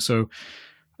computing. So,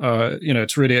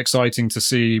 it's really exciting to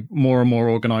see more and more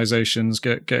organizations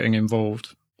getting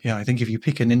involved. Yeah, I think if you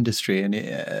pick an industry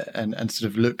and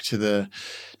sort of look to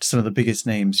some of the biggest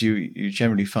names, you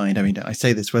generally find. I mean, I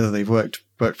say this whether they've worked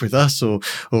with us or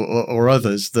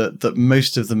others, that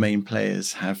most of the main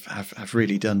players have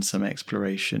really done some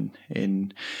exploration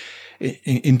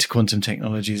into quantum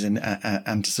technologies and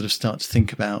to sort of start to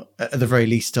think about, at the very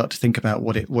least,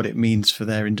 what it means for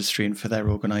their industry and for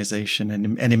their organization,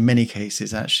 and in many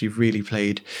cases actually really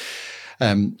played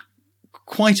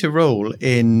quite a role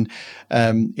in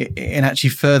actually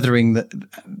furthering the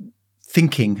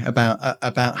thinking about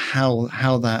how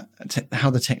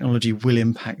the technology will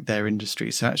impact their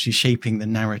industry. So actually shaping the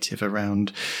narrative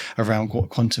around what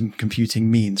quantum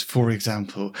computing means, for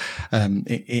example,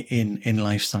 in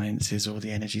life sciences or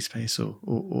the energy space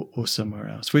or somewhere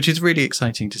else, which is really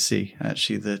exciting to see.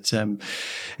 Actually, that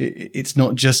it's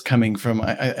not just coming from.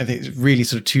 I think it's really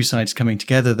sort of two sides coming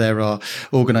together. There are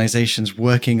organizations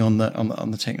working on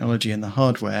the technology and the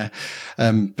hardware,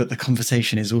 but the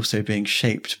conversation is also being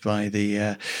shaped by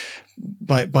the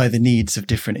needs of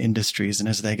different industries, and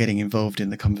as they're getting involved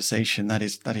in the conversation, that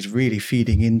is really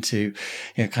feeding into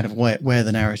kind of where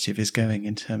the narrative is going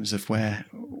in terms of where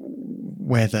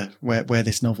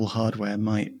this novel hardware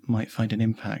might find an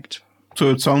impact. So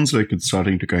it sounds like it's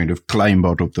starting to kind of climb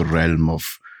out of the realm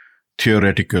of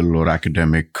theoretical or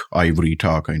academic ivory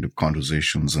tower kind of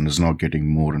conversations and is now getting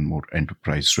more and more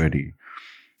enterprise ready.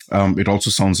 It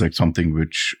also sounds like something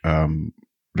which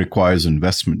requires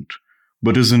investment.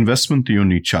 But is investment the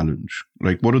only challenge?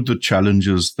 Like, what are the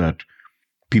challenges that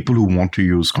people who want to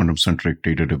use quantum-centric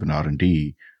data-driven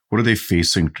R&D, what are they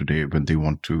facing today when they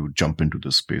want to jump into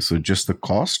this space? Is it just the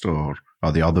cost, or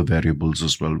are there other variables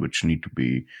as well which need to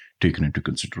be taken into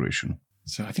consideration?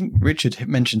 So I think Richard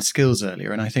mentioned skills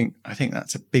earlier, and I think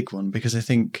that's a big one, because I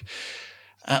think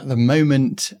at the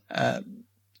moment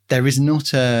there's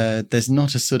not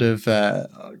a sort of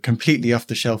completely off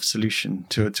the shelf solution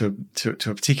to a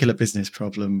particular business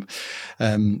problem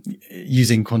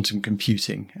using quantum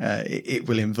computing. It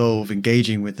will involve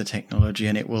engaging with the technology,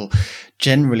 and it will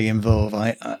generally involve,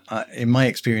 in my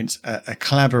experience, a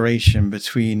collaboration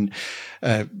between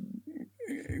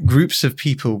groups of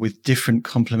people with different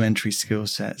complementary skill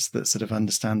sets that sort of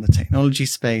understand the technology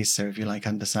space. So if you like,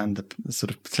 understand the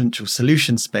sort of potential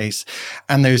solution space,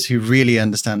 and those who really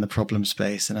understand the problem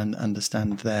space and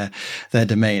understand their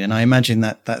domain. And I imagine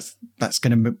that's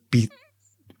going to be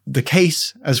the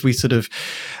case as we sort of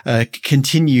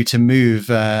continue to move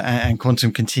and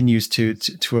quantum continues to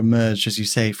emerge, as you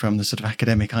say, from the sort of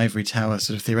academic ivory tower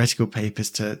sort of theoretical papers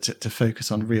to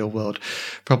focus on real world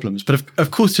problems. But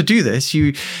of course, to do this,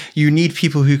 you need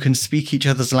people who can speak each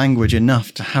other's language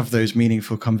enough to have those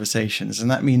meaningful conversations,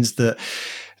 and that means that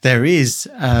there is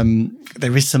some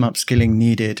upskilling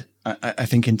needed. I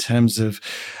think in terms of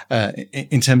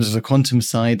the quantum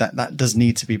side, that does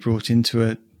need to be brought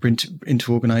into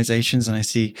organizations, and I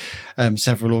see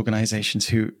several organizations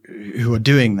who are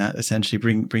doing that, essentially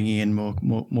bringing in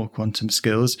more quantum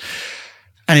skills.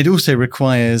 And it also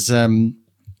requires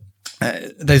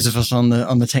those of us on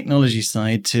the technology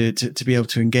side to be able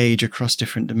to engage across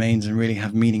different domains and really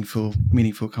have meaningful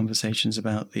conversations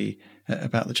about the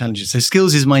challenges. So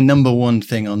skills is my number one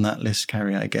thing on that list,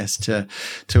 Carrie, I guess, to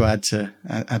add to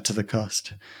the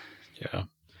cost.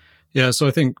 Yeah. So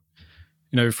I think,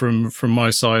 from my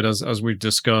side, as we've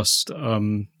discussed,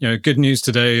 good news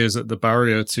today is that the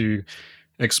barrier to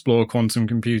explore quantum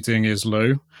computing is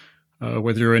low.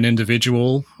 Whether you're an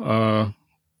individual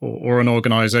or an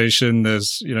organization,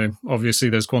 there's obviously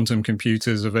there's quantum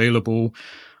computers available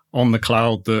on the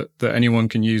cloud that anyone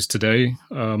can use today.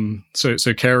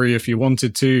 So Kerry, if you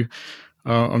wanted to,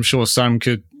 I'm sure Sam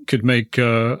could make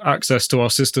access to our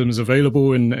systems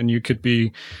available, and you could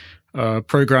be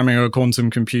programming a quantum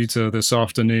computer this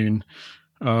afternoon.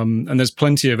 And there's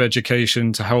plenty of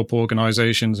education to help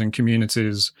organizations and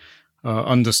communities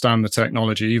understand the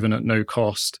technology, even at no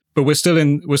cost. But we're still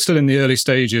in the early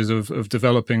stages of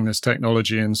developing this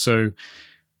technology. And so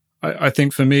I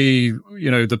think for me,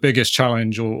 the biggest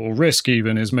challenge or risk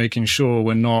even is making sure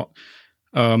we're not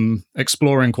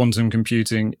exploring quantum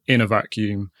computing in a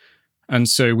vacuum. And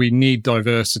so we need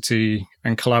diversity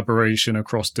and collaboration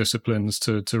across disciplines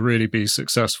to really be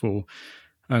successful.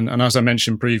 And as I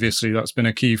mentioned previously, that's been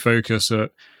a key focus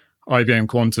at IBM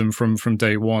Quantum from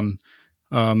day one.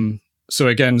 So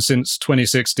again, since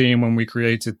 2016, when we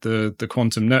created the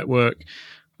quantum network,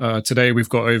 today we've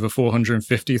got over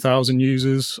 450,000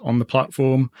 users on the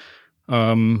platform.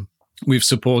 We've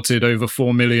supported over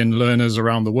 4 million learners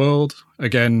around the world.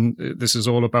 Again, this is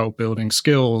all about building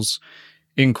skills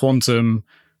in quantum,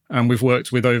 and we've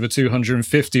worked with over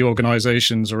 250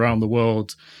 organizations around the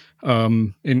world,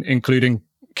 including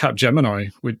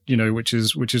Capgemini, which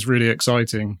is really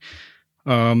exciting.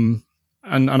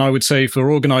 And I would say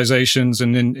for organizations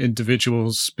and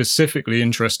individuals specifically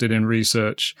interested in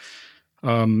research,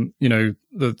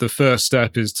 the first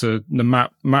step is to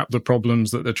map the problems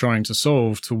that they're trying to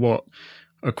solve to what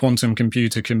a quantum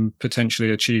computer can potentially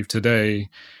achieve today.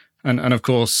 And of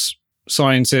course,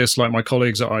 scientists like my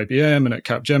colleagues at IBM and at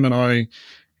Capgemini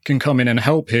can come in and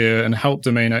help here and help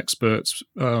domain experts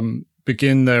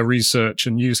begin their research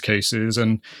and use cases.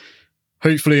 And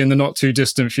hopefully in the not too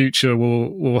distant future,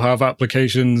 we'll have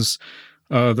applications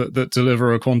that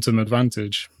deliver a quantum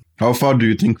advantage. How far do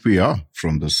you think we are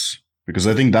from this? Because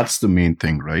I think that's the main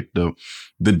thing, right?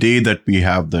 The day that we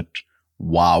have that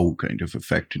wow kind of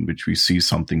effect in which we see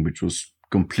something which was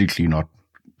completely not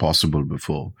possible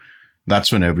before,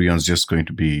 that's when everyone's just going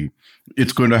to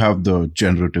it's going to have the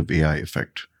generative AI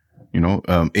effect.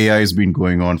 AI has been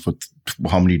going on for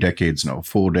how many decades now?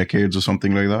 4 decades or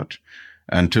something like that.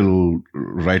 Until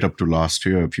right up to last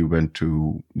year, if you went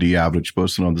to the average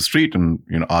person on the street and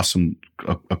asked them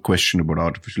a question about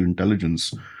artificial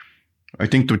intelligence, I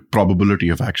think the probability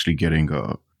of actually getting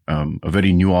a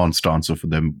very nuanced answer for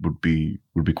them would be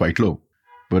quite low.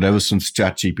 But ever since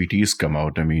ChatGPT's come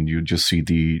out, I mean, you just see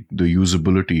the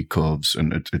usability curves,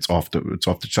 and it's off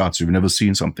the charts. You've never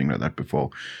seen something like that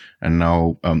before, and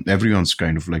now everyone's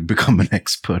kind of like become an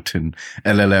expert in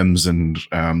LLMs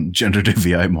and generative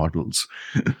AI models.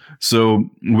 So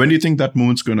when do you think that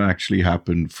movement's going to actually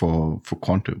happen for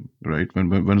quantum? Right?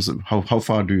 When is it? How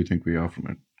far do you think we are from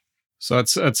it? So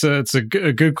it's a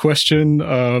good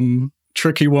question.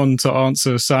 Tricky one to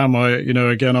answer, Sam.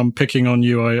 Again, I'm picking on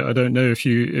you. I don't know if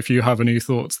you have any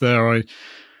thoughts there.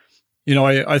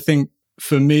 I think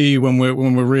for me, when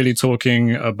we're really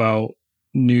talking about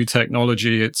new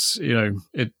technology, it's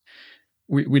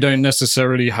we don't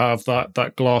necessarily have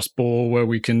that glass ball where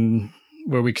we can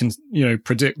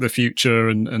predict the future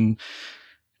and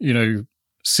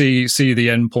see the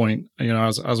end point.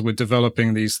 As we're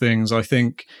developing these things, I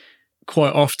think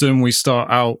quite often we start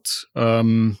out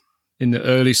in the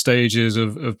early stages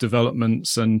of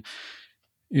developments, and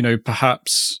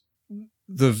perhaps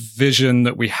the vision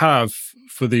that we have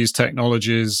for these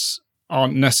technologies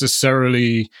aren't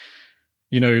necessarily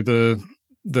the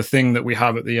thing that we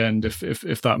have at the end,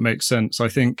 if that makes sense. I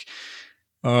think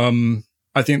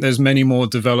there's many more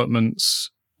developments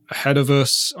ahead of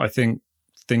us. I think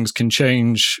things can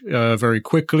change very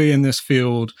quickly in this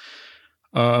field,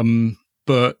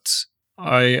 but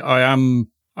I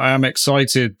am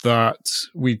excited that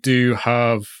we do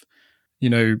have,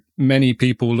 many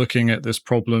people looking at this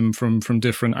problem from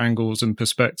different angles and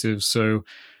perspectives. So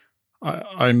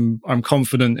I'm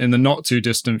confident in the not too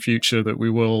distant future that we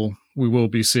will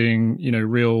be seeing,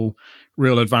 real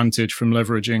advantage from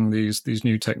leveraging these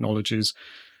new technologies.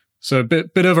 So a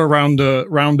bit of a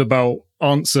roundabout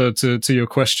answer to your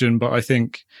question, but I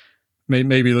think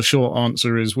maybe the short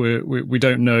answer is we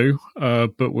don't know,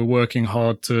 but we're working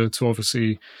hard to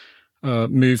obviously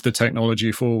move the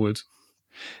technology forward.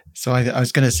 So I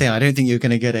was going to say, I don't think you're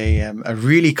going to get a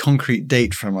really concrete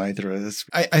date from either of us.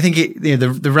 I think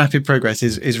the rapid progress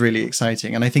is really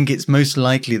exciting, and I think it's most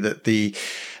likely that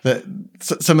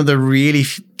some of the really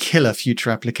killer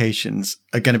future applications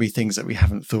are going to be things that we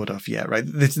haven't thought of yet, right?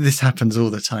 This happens all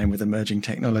the time with emerging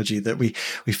technology, that we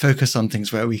focus on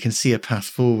things where we can see a path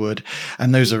forward,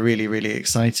 and those are really, really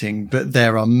exciting. But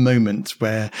there are moments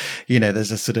where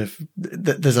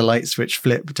there's a light switch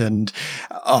flipped, and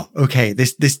okay,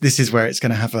 this is where it's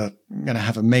going to have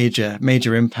a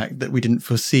major impact that we didn't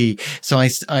foresee. So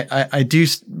I do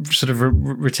sort of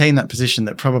retain that position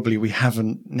that probably we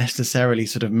haven't necessarily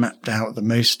sort of mapped out the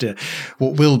most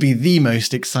what will be the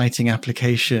most exciting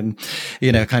application,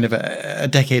 kind of a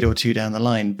decade or two down the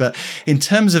line. But in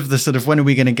terms of the sort of when are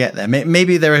we going to get there,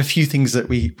 maybe there are a few things that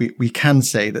we can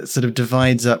say that sort of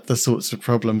divides up the sorts of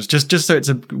problems, just so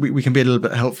we can be a little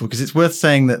bit helpful, because it's worth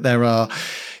saying that there are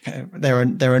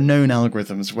known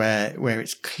algorithms where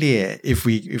it's clear if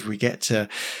we get to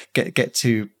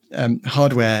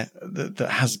hardware that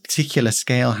has a particular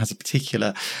scale, has a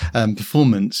particular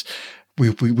performance, we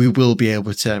will be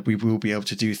able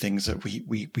to do things that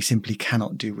we simply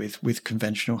cannot do with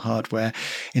conventional hardware.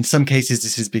 In some cases,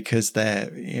 this is because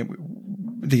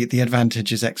the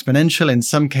advantage is exponential. In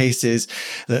some cases,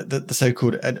 the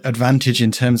so-called advantage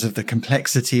in terms of the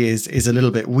complexity is a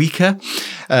little bit weaker.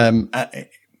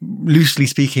 Loosely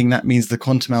speaking, that means the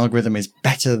quantum algorithm is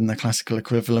better than the classical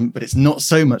equivalent, but it's not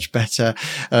so much better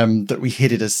that we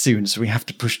hit it as soon. So we have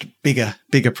to push to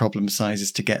bigger problem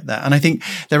sizes to get there. And I think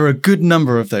there are a good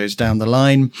number of those down the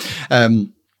line.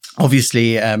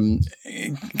 Obviously,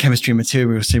 chemistry and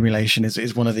material simulation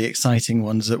is one of the exciting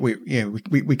ones that we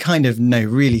kind of know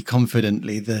really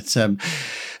confidently that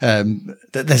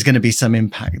that there's going to be some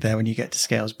impact there when you get to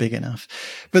scales big enough.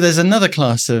 But there's another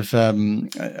class of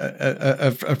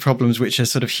problems which are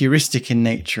sort of heuristic in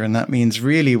nature, and that means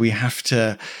really we have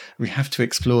to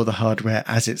explore the hardware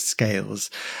as it scales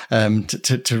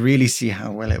to really see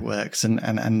how well it works and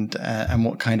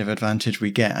what kind of advantage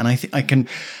we get. And I think I can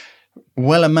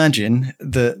well imagine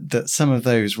that some of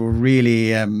those will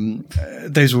really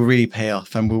pay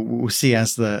off, and we'll see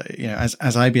as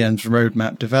IBM's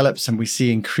roadmap develops and we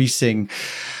see increasingly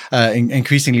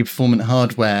performant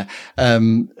hardware.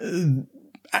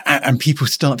 And people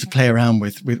start to play around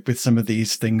with some of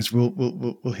these things.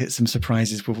 We'll hit some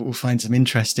surprises. We'll find some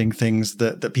interesting things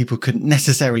that people couldn't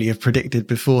necessarily have predicted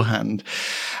beforehand.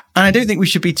 And I don't think we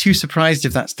should be too surprised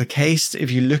if that's the case. If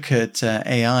you look at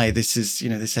AI,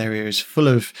 this area is full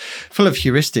of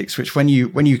heuristics, which when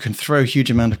you can throw a huge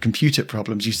amount of compute at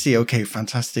problems, you see, okay,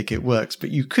 fantastic, it works.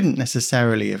 But you couldn't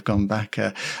necessarily have gone back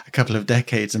a couple of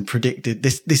decades and predicted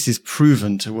this is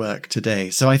proven to work today.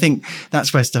 So I think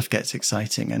that's where stuff gets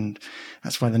exciting. And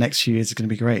that's why the next few years are going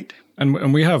to be great.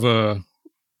 And we have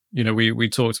we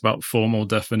talked about formal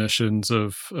definitions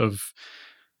of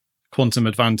quantum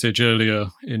advantage earlier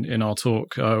in our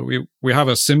talk. We have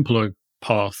a simpler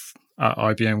path at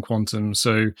IBM Quantum.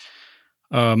 So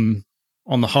on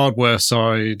the hardware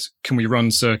side, can we run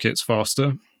circuits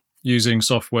faster using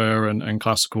software and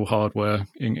classical hardware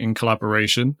in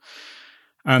collaboration?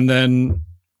 And then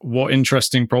what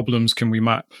interesting problems can we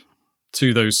map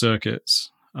to those circuits?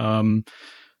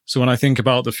 So when I think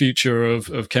about the future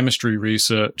of chemistry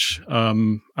research,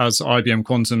 as IBM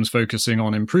Quantum's focusing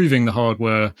on improving the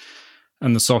hardware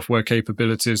and the software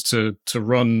capabilities to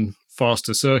run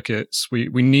faster circuits, we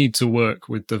need to work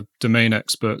with the domain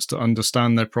experts to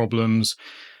understand their problems.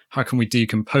 How can we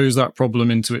decompose that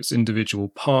problem into its individual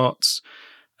parts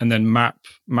and then map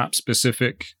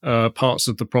specific parts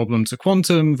of the problem to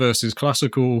quantum versus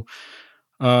classical?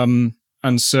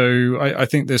 And so I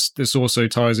think this also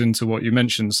ties into what you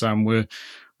mentioned, Sam. We're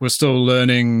still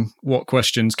learning what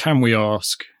questions can we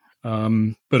ask,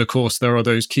 but of course there are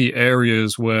those key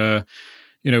areas where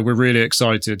we're really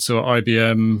excited. So at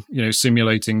IBM,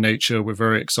 simulating nature, we're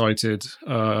very excited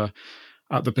at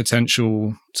the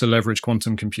potential to leverage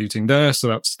quantum computing there. So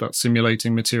that's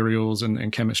simulating materials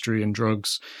and chemistry and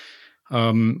drugs.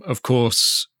 Of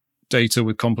course, data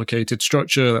with complicated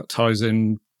structure that ties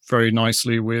in very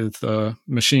nicely with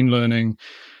machine learning.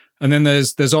 And then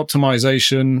there's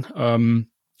optimization.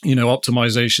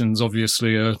 Optimization's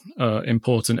obviously a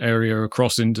important area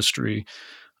across industry.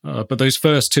 But those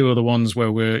first two are the ones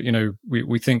where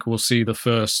we think we'll see the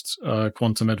first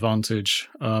quantum advantage,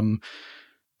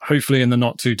 hopefully in the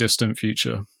not too distant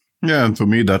future. Yeah, and for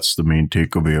me, that's the main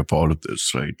takeaway of all of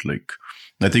this, right? Like,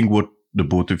 I think what the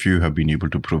both of you have been able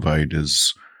to provide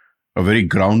is a very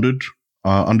grounded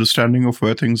understanding of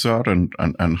where things are and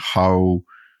how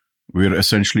we're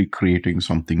essentially creating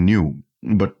something new.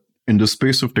 But in the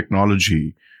space of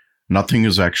technology, nothing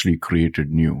is actually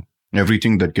created new.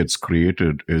 Everything that gets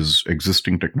created is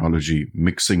existing technology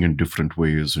mixing in different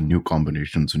ways and new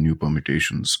combinations and new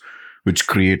permutations, which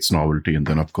creates novelty. And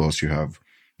then, of course, you have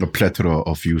a plethora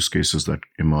of use cases that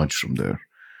emerge from there.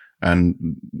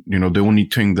 And, the only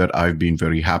thing that I've been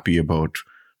very happy about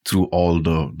through all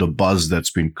the buzz that's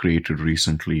been created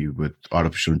recently with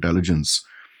artificial intelligence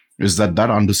is that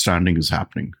understanding is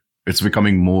happening. It's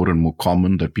becoming more and more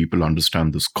common that people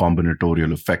understand this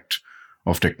combinatorial effect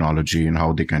of technology and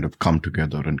how they kind of come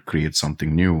together and create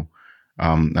something new.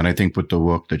 And I think with the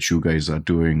work that you guys are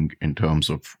doing in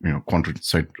terms of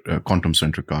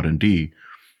quantum-centric R&D,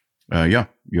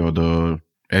 you're the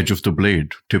edge of the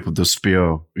blade, tip of the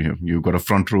spear. You've got a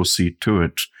front row seat to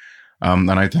it.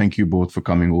 And I thank you both for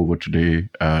coming over today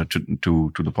to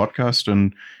the podcast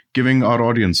and giving our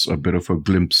audience a bit of a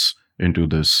glimpse into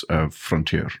this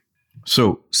frontier.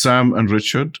 So, Sam and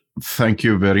Richard, thank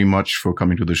you very much for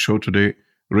coming to the show today.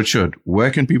 Richard, where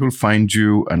can people find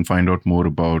you and find out more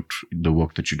about the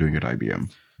work that you're doing at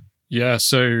IBM? Yeah,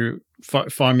 so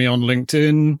find me on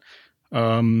LinkedIn.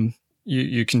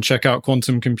 You can check out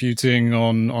quantum computing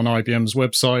on IBM's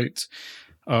website.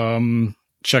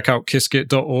 Check out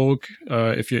Qiskit.org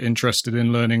if you're interested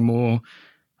in learning more.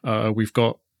 We've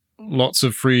got lots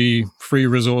of free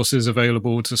resources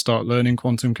available to start learning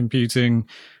quantum computing.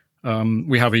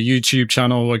 We have a YouTube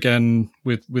channel, again,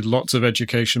 with lots of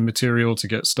education material to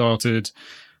get started.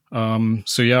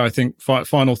 So yeah, I think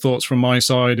final thoughts from my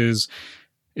side is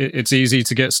it's easy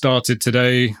to get started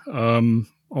today on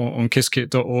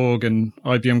Qiskit.org and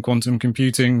IBM Quantum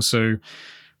Computing. So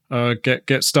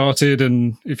get started,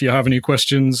 and if you have any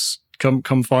questions,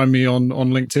 come find me on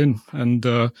LinkedIn.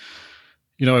 And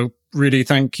really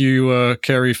thank you,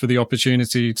 Kerry, for the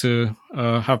opportunity to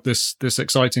have this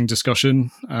exciting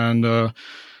discussion, and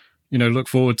look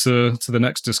forward to the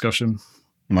next discussion.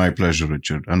 My pleasure,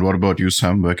 Richard. And what about you,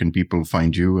 Sam? Where can people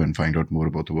find you and find out more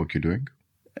about the work you're doing?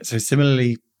 So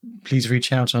similarly, please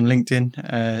reach out on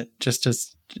LinkedIn, just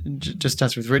as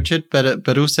with Richard.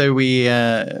 But also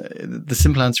the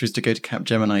simple answer is to go to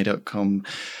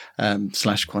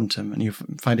capgemini.com/quantum, and you'll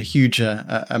find a huge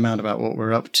amount about what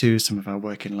we're up to, some of our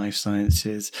work in life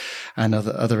sciences and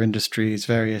other industries,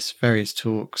 various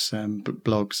talks,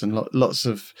 blogs, and lots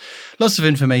of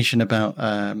information about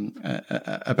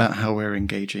how we're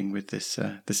engaging with this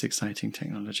exciting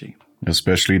technology.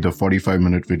 Especially the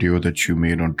 45-minute video that you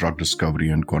made on drug discovery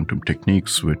and quantum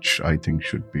techniques, which I think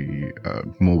should be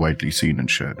more widely seen and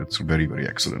shared. It's very, very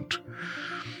excellent.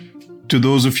 To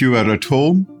those of you who are at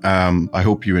home, I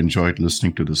hope you enjoyed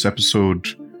listening to this episode.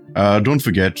 Don't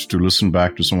forget to listen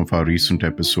back to some of our recent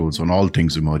episodes on all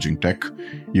things emerging tech.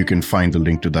 You can find the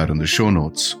link to that in the show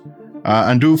notes.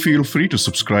 And do feel free to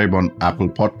subscribe on Apple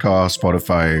Podcasts,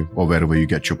 Spotify, or wherever you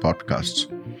get your podcasts.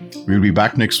 We'll be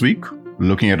back next week,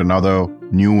 looking at another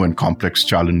new and complex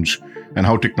challenge and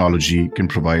how technology can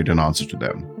provide an answer to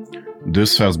them.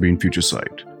 This has been Future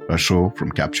Sight, a show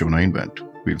from Capgemini Invent.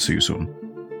 We'll see you soon.